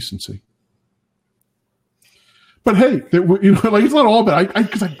decency. But hey, it's not all bad. I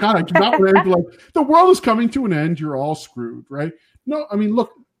do not want to be like, the world is coming to an end. You're all screwed, right? No, I mean,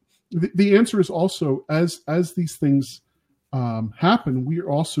 look, the answer is also, as these things happen, we are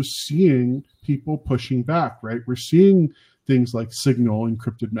also seeing people pushing back, right? We're seeing things like Signal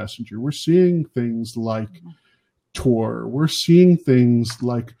encrypted messenger. We're seeing things like Tor. We're seeing things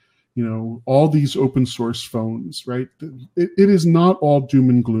like, all these open source phones, right? It is not all doom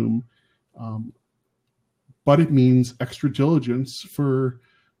and gloom. But it means extra diligence for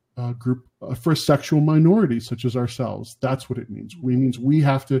a sexual minority such as ourselves. That's what it means. It means we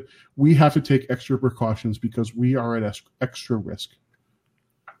have to take extra precautions because we are at extra risk.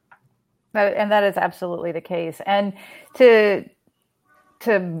 And that is absolutely the case. And to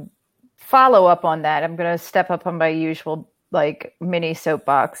follow up on that, I'm going to step up on my usual mini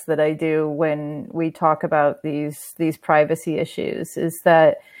soapbox that I do when we talk about these privacy issues, is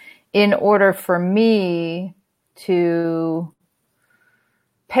that in order for me to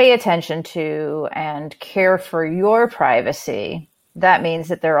pay attention to and care for your privacy, that means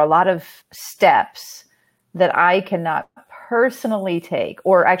that there are a lot of steps that I cannot personally take,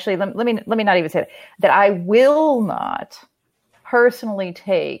 or actually, let me not even say that I will not personally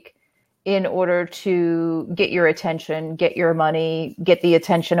take in order to get your attention, get your money, get the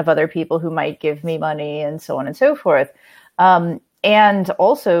attention of other people who might give me money, and so on and so forth. And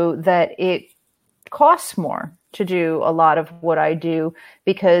also that it costs more to do a lot of what I do,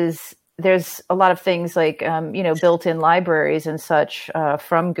 because there's a lot of things like, built-in libraries and such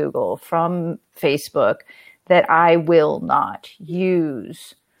from Google, from Facebook, that I will not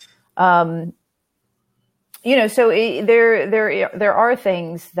use. So there are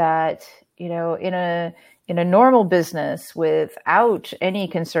things that, in a normal business without any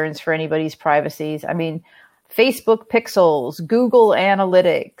concerns for anybody's privacies. I mean, Facebook Pixels, Google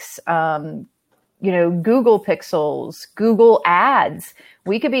Analytics, Google Pixels, Google Ads.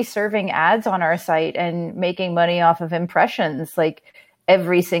 We could be serving ads on our site and making money off of impressions like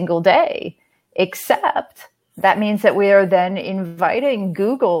every single day, except that means that we are then inviting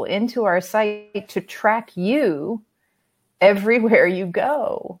Google into our site to track you everywhere you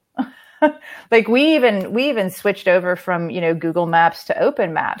go. Like we even switched over from, Google Maps to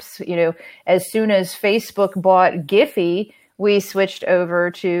Open Maps. As soon as Facebook bought Giphy, we switched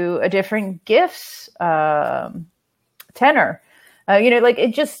over to a different GIFs tenor.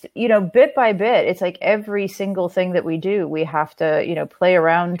 It just, bit by bit, it's like every single thing that we do, we have to, play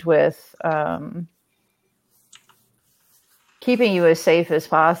around with keeping you as safe as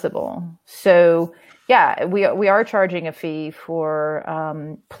possible. So yeah, we are charging a fee for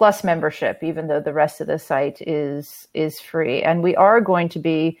Plus membership, even though the rest of the site is free. And we are going to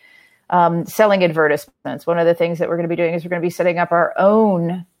be selling advertisements. One of the things that we're going to be doing is we're going to be setting up our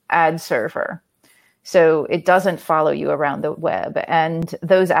own ad server, so it doesn't follow you around the web. And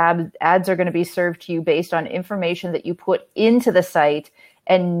those ads are going to be served to you based on information that you put into the site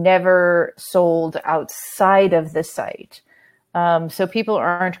and never sold outside of the site. So people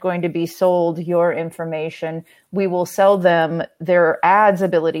aren't going to be sold your information. We will sell them their ads'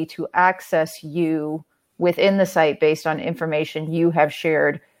 ability to access you within the site based on information you have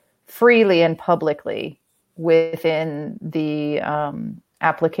shared freely and publicly within the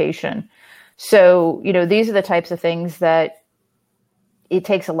application. So, these are the types of things that it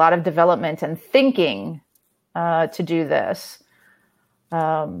takes a lot of development and thinking to do this.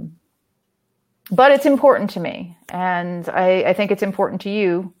 But it's important to me. And I think it's important to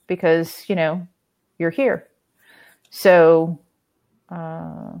you because, you're here. So,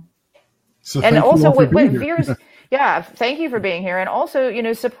 and also what Veer's, yeah, thank you for being here. And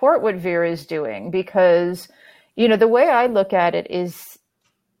also, support what Veer is doing, because, the way I look at it is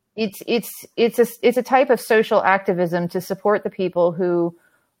it's a type of social activism to support the people who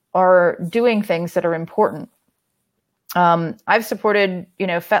are doing things that are important. I've supported,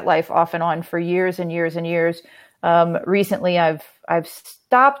 FetLife off and on for years and years and years. Recently I've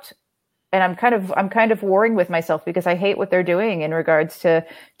stopped, and I'm kind of warring with myself because I hate what they're doing in regards to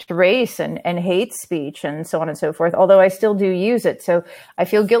race and hate speech and so on and so forth. Although I still do use it. So I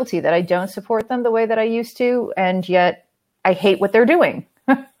feel guilty that I don't support them the way that I used to. And yet I hate what they're doing.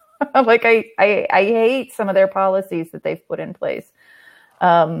 Like I hate some of their policies that they've put in place.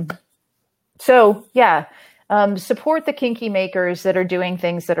 So yeah. Support the kinky makers that are doing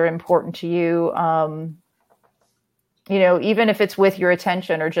things that are important to you. Even if it's with your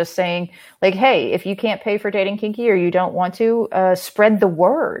attention, or just saying like, hey, if you can't pay for Dating Kinky or you don't want to, spread the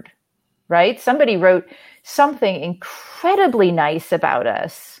word, right? Somebody wrote something incredibly nice about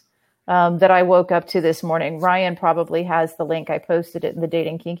us that I woke up to this morning. Ryan probably has the link. I posted it in the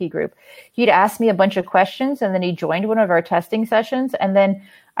Dating Kinky group. He'd asked me a bunch of questions, and then he joined one of our testing sessions. And then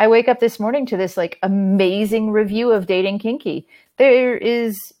I wake up this morning to this like amazing review of Dating Kinky. There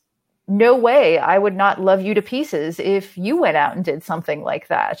is no way I would not love you to pieces if you went out and did something like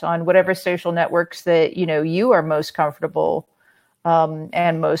that on whatever social networks that, you are most comfortable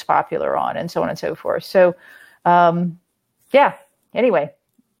and most popular on, and so on and so forth. So, yeah, anyway,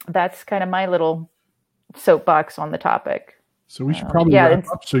 that's kind of my little soapbox on the topic. So we should probably wrap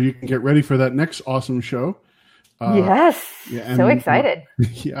up so you can get ready for that next awesome show. Yes. Yeah, so excited.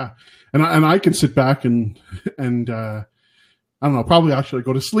 Yeah. And I can sit back and I don't know, probably actually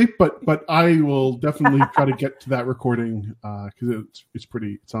go to sleep, but I will definitely try to get to that recording because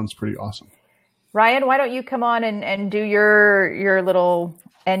it sounds pretty awesome. Ryan, why don't you come on and do your little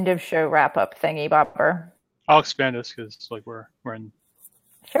end of show wrap up thingy bopper? I'll expand this because like we're in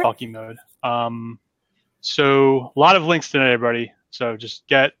talking mode. So a lot of links tonight, everybody. So just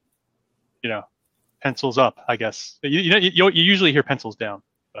get, pencils up, I guess. You usually hear pencils down,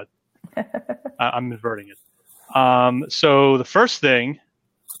 but I'm inverting it. So the first thing,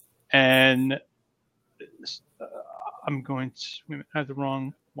 and I'm going to I have the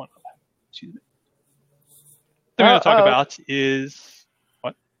wrong one. Excuse me. The thing I'm going to talk about is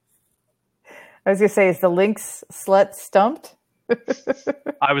what? I was going to say, is the links slut stumped?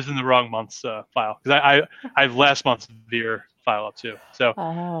 I was in the wrong month's file because I have last month's Veer file up too. So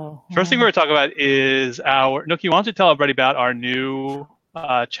first thing wow. we're going to talk about is Nookie, why don't you tell everybody about our new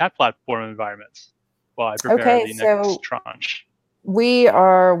chat platform environments while I prepare Okay, the so next tranche. we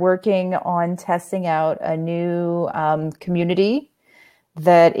are working on testing out a new community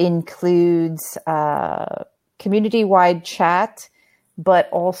that includes community-wide chat, but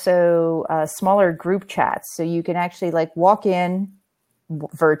also smaller group chats. So you can actually like walk in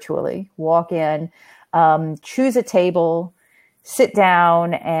virtually, choose a table, sit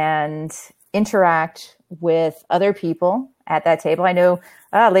down and interact with other people at that table. I know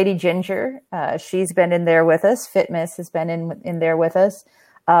Lady Ginger, she's been in there with us. Fitmiss has been in there with us.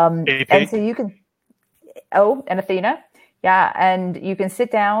 And so you can, and Athena. Yeah, and you can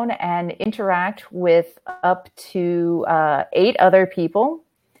sit down and interact with up to 8 other people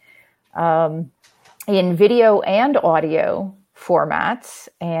in video and audio formats.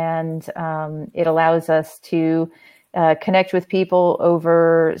 And it allows us to connect with people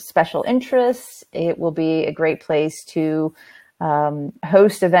over special interests. It will be a great place to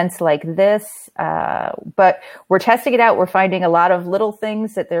host events like this. But we're testing it out. We're finding a lot of little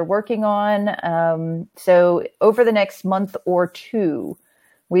things that they're working on. So over the next month or 2,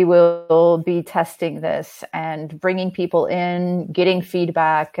 we will be testing this and bringing people in, getting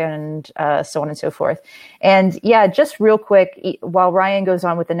feedback, and so on and so forth. And yeah, just real quick, while Ryan goes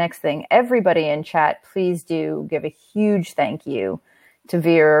on with the next thing, everybody in chat, please do give a huge thank you to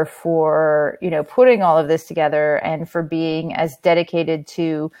Veer for, putting all of this together and for being as dedicated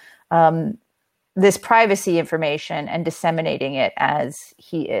to this privacy information and disseminating it as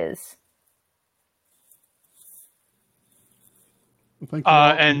he is. Thank you.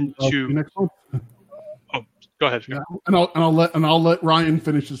 And to next one. Oh, go ahead. Yeah, and I'll let Ryan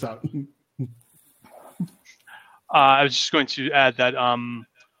finish this out. I was just going to add that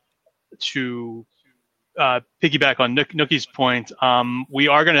to piggyback on Nookie's point, we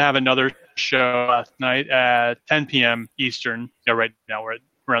are going to have another show tonight at 10 p.m. Eastern. Right now we're at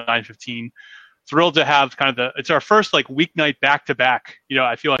around 9:15. Thrilled to have it's our first like weeknight back to back.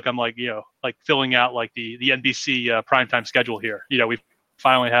 I feel like I'm like filling out like the NBC primetime schedule here. We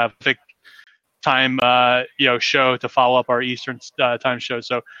finally have a time show to follow up our Eastern time show.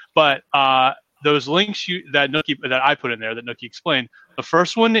 So, but those links that I put in there that Nookie explained. The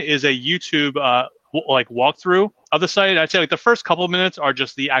first one is a YouTube walkthrough of the site. I'd say like the first couple of minutes are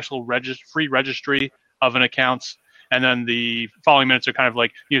just the actual free registry of an account, and then the following minutes are kind of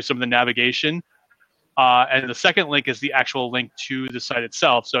like some of the navigation. And the second link is the actual link to the site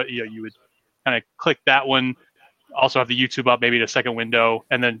itself. So you would kind of click that one. Also have the YouTube up, maybe in a second window,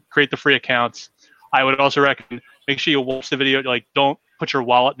 and then create the free accounts. I would also recommend make sure you watch the video. Like, don't put your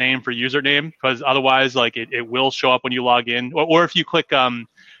wallet name for username, because otherwise, like it will show up when you log in. Or if you click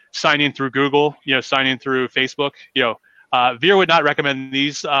sign in through Google, sign in through Facebook. Veer would not recommend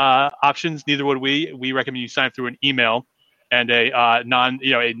these options. Neither would we. We recommend you sign through an email and a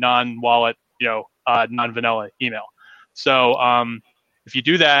non-wallet, non-vanilla email. So if you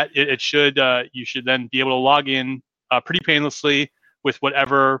do that, it should you should then be able to log in pretty painlessly with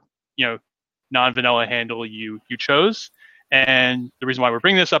whatever non-vanilla handle you chose. And the reason why we're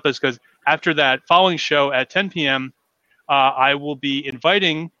bringing this up is because after that following show at 10 p.m., I will be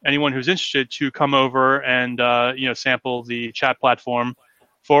inviting anyone who's interested to come over and sample the chat platform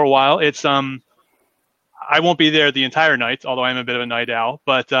for a while. It's I won't be there the entire night, although I'm a bit of a night owl.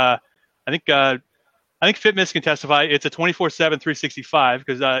 But I think Fitmiss can testify. It's a 24/7, 365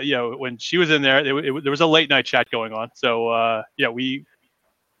 because when she was in there, there was a late night chat going on. So we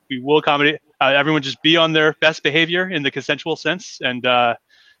will accommodate everyone. Just be on their best behavior in the consensual sense and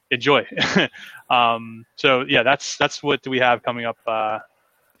enjoy. So yeah, that's what we have coming up.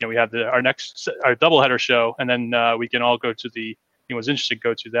 We have our doubleheader show, and then we can all go to who's interested,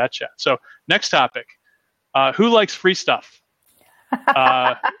 go to that chat. So next topic, who likes free stuff?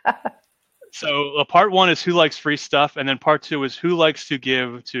 So part 1 is who likes free stuff, and then part 2 is who likes to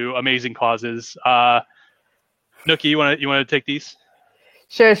give to amazing causes. Nookie, you want to take these?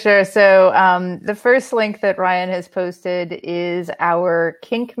 Sure. So the first link that Ryan has posted is our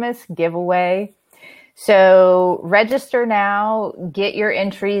Kinkmas giveaway. So register now, get your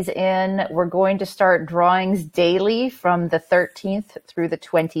entries in. We're going to start drawings daily from the 13th through the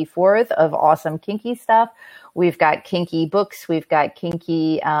 24th of awesome kinky stuff. We've got kinky books. We've got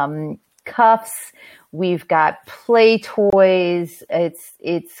kinky cuffs. We've got play toys.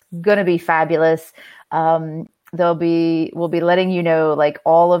 It's going to be fabulous. We'll be letting you know like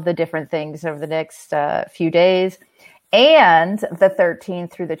all of the different things over the next few days. And the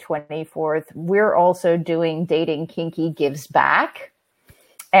 13th through the 24th, we're also doing Dating Kinky Gives Back.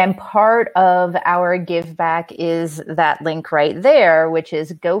 And part of our give back is that link right there, which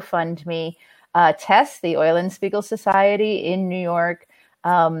is GoFundMe. Tess, the Eulenspiegel Society in New York,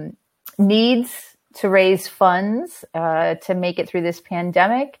 needs to raise funds to make it through this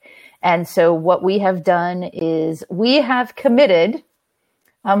pandemic. And so what we have done is we have committed.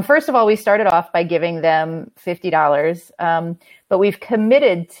 First of all, we started off by giving them $50, but we've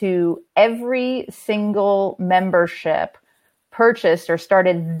committed to every single membership purchased or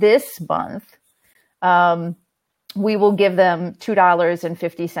started this month, we will give them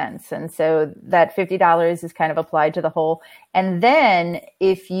 $2.50. And so that $50 is kind of applied to the whole. And then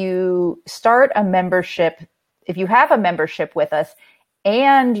if you start a membership, if you have a membership with us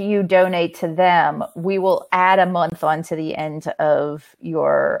and you donate to them, we will add a month onto the end of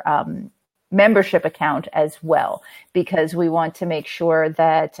your membership account as well, because we want to make sure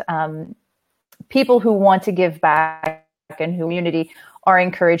that people who want to give back and community are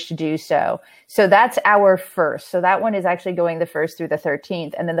encouraged to do so. So that's our first. So that one is actually going the 1st through the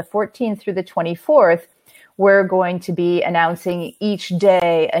 13th. And then the 14th through the 24th, we're going to be announcing each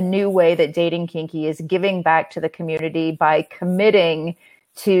day a new way that Dating Kinky is giving back to the community by committing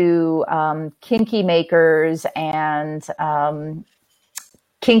to kinky makers and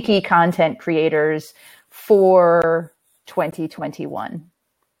kinky content creators for 2021.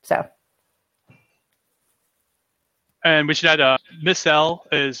 So. And we should add, Miss L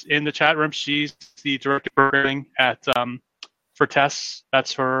is in the chat room. She's the director of programming at for Tess.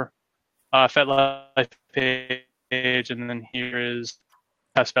 That's her FetLife page, and then here is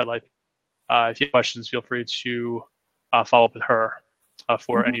Tess FetLife. If you have questions, feel free to follow up with her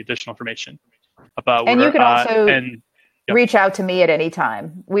for any additional information about. And you can also reach out to me at any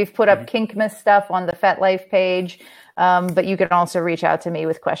time. We've put up Kinkmas stuff on the FetLife page, but you can also reach out to me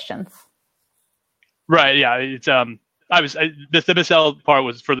with questions. Right. Yeah. It's the Miss L part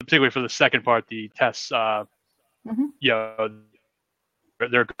was particularly for the second part, the Tess. But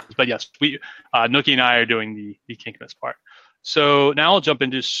yes, Nookie and I are doing the Kinkmas part. So now I'll jump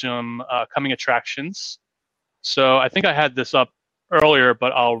into some coming attractions. So I think I had this up earlier,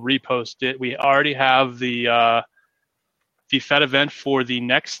 but I'll repost it. We already have the Fet event for the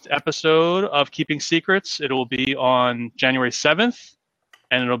next episode of Keeping Secrets. It will be on January 7th.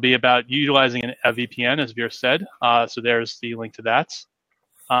 And it'll be about utilizing a VPN, as Veer said. So there's the link to that.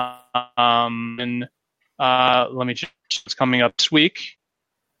 And let me check what's coming up this week.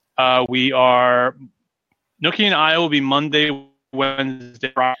 Nookie and I will be Monday,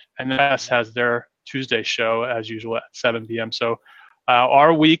 Wednesday, Friday, and Tess has their Tuesday show as usual at 7 p.m. So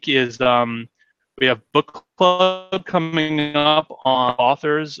our week is we have book club coming up on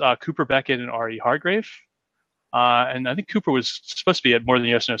authors Cooper Beckett and R.E. Hargrave. And I think Cooper was supposed to be at More Than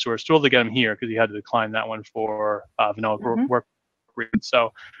Yes No, so we're thrilled to get him here because he had to decline that one for vanilla work reasons.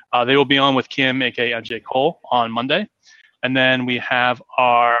 So they will be on with Kim, aka MJ Cole, on Monday. And then we have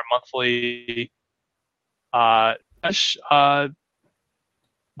our monthly web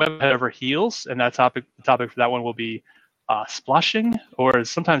head over heels, and the topic for that one will be splashing, or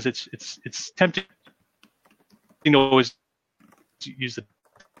sometimes it's tempting to always use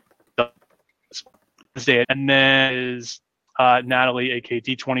the Wednesday. And then is Natalie, aka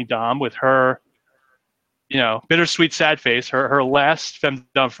D20 Dom, with her, bittersweet sad face, her last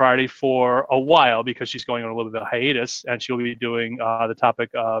Femdom Friday for a while because she's going on a little bit of a hiatus, and she'll be doing the topic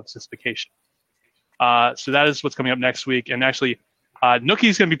of sissification. So that is what's coming up next week. And actually,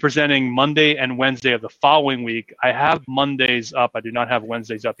 Nookie's going to be presenting Monday and Wednesday of the following week. I have Mondays up. I do not have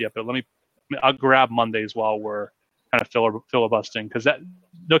Wednesdays up yet, but I'll grab Mondays while we're kind of filibustering. Because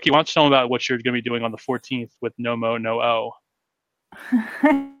Nookie, why don't you tell them about what you're going to be doing on the 14th with No Mo, No O?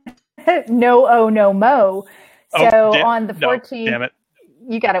 No O, No Mo. So on the 14th, damn it.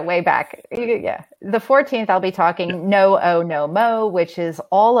 You got it way back. Yeah. The 14th, I'll be talking No O, No Mo, which is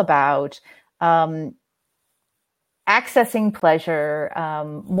all about accessing pleasure,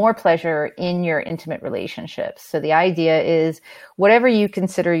 more pleasure in your intimate relationships. So the idea is whatever you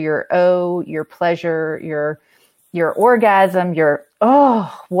consider your O, your pleasure, your orgasm,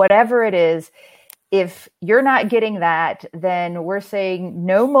 whatever it is, if you're not getting that, then we're saying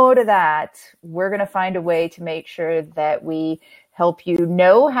no more to that. We're going to find a way to make sure that we help you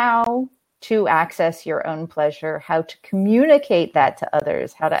know how to access your own pleasure, how to communicate that to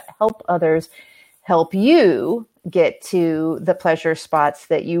others, how to help others help you get to the pleasure spots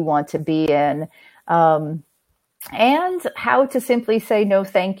that you want to be in, and how to simply say no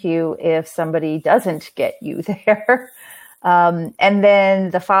thank you if somebody doesn't get you there. And then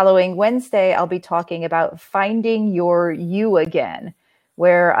the following Wednesday, I'll be talking about finding your you again,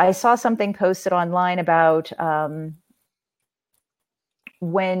 where I saw something posted online about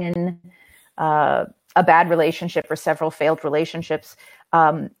when a bad relationship or several failed relationships,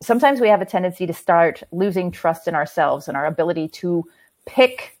 sometimes we have a tendency to start losing trust in ourselves and our ability to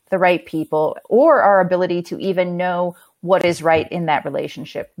pick the right people, or our ability to even know what is right in that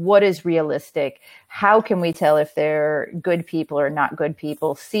relationship, what is realistic, how can we tell if they're good people or not good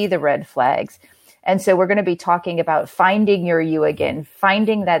people, see the red flags. And so we're going to be talking about finding your you again,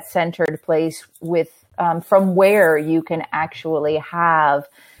 finding that centered place with from where you can actually have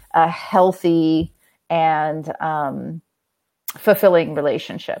a healthy and fulfilling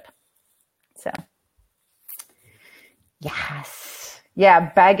relationship. So, yes.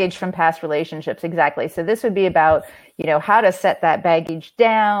 Yeah, baggage from past relationships. Exactly. So this would be about, how to set that baggage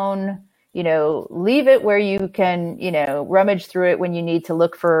down, leave it where you can, rummage through it when you need to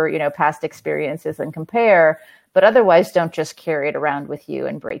look for, past experiences and compare, but otherwise don't just carry it around with you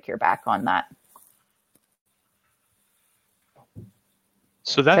and break your back on that.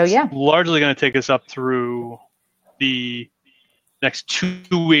 So that's largely going to take us up through the next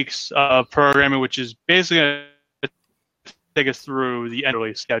 2 weeks of programming, which is basically going to take us through the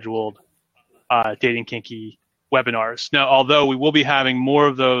endlessly scheduled Dating Kinky webinars. Now, although we will be having more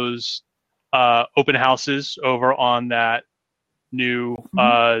of those open houses over on that new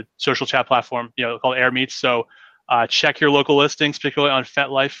social chat platform, called AirMeets. So check your local listings, particularly on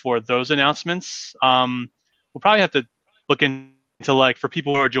FetLife, for those announcements. We'll probably have to look into, like, for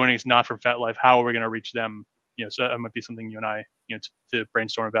people who are joining us not from FetLife, how are we going to reach them? So that might be something you and I, to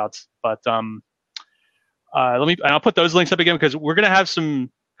brainstorm about. But and I'll put those links up again, because we're going to have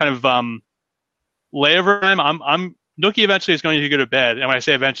some kind of layover time. Nookie eventually is going to go to bed, and when I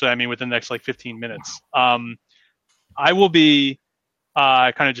say eventually, I mean within the next 15 minutes. I will be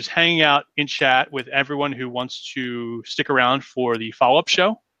kind of just hanging out in chat with everyone who wants to stick around for the follow-up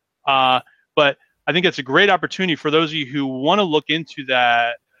show. But I think it's a great opportunity for those of you who want to look into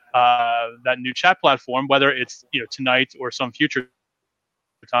that new chat platform, whether it's tonight or some future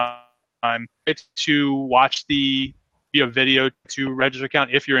time, to watch the video, to register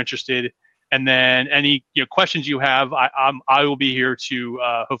account if you're interested, and then any questions you have, I will be here to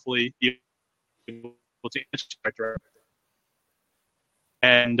hopefully be able to answer.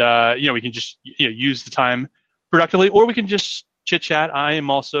 And we can just use the time productively, or we can just chit chat. I am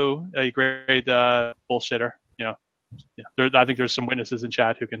also a great bullshitter. I think there's some witnesses in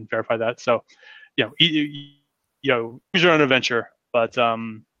chat who can verify that. So, choose your own adventure. But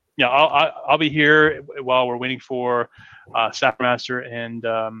I'll be here while we're waiting for Sappermaster and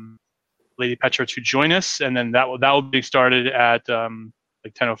Lady Petra to join us, and then that will be started at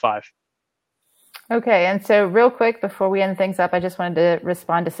 10:05. Okay, and so real quick before we end things up, I just wanted to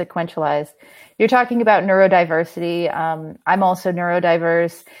respond to Sequentialize. You're talking about neurodiversity. I'm also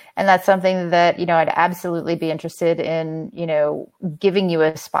neurodiverse, and that's something that I'd absolutely be interested in. Giving you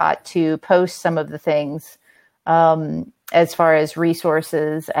a spot to post some of the things as far as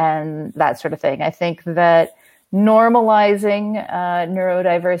resources and that sort of thing. I think that normalizing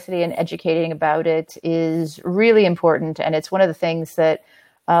neurodiversity and educating about it is really important, and it's one of the things that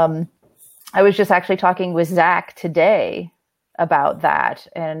I was just actually talking with Zach today about that,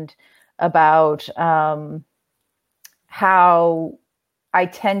 and about how I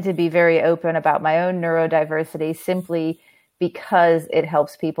tend to be very open about my own neurodiversity simply because it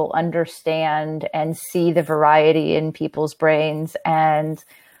helps people understand and see the variety in people's brains, and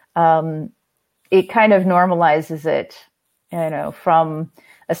it kind of normalizes it, from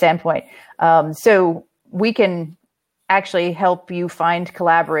a standpoint. So we can actually help you find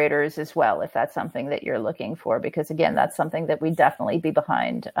collaborators as well, if that's something that you're looking for, because again, that's something that we'd definitely be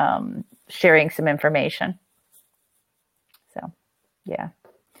behind, sharing some information. So, yeah.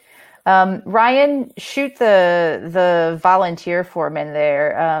 Ryan, shoot the volunteer form in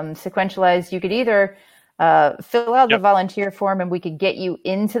there. Sequentialize, you could either fill out the volunteer form and we could get you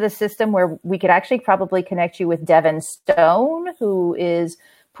into the system, where we could actually probably connect you with Devin Stone, who is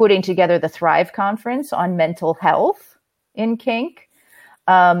putting together the Thrive Conference on mental health in kink.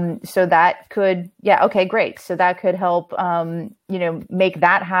 So that could, okay, great. So that could help, make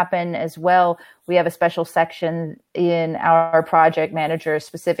that happen as well. We have a special section in our project manager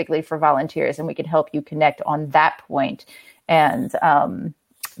specifically for volunteers, and we can help you connect on that point and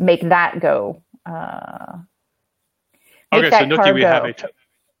make that go. Okay, so Nookie, we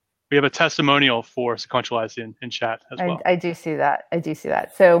have a testimonial for Sequentialize in chat as well. I do see that.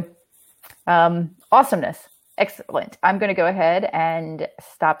 So awesomeness. Excellent. I'm going to go ahead and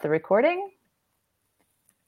stop the recording.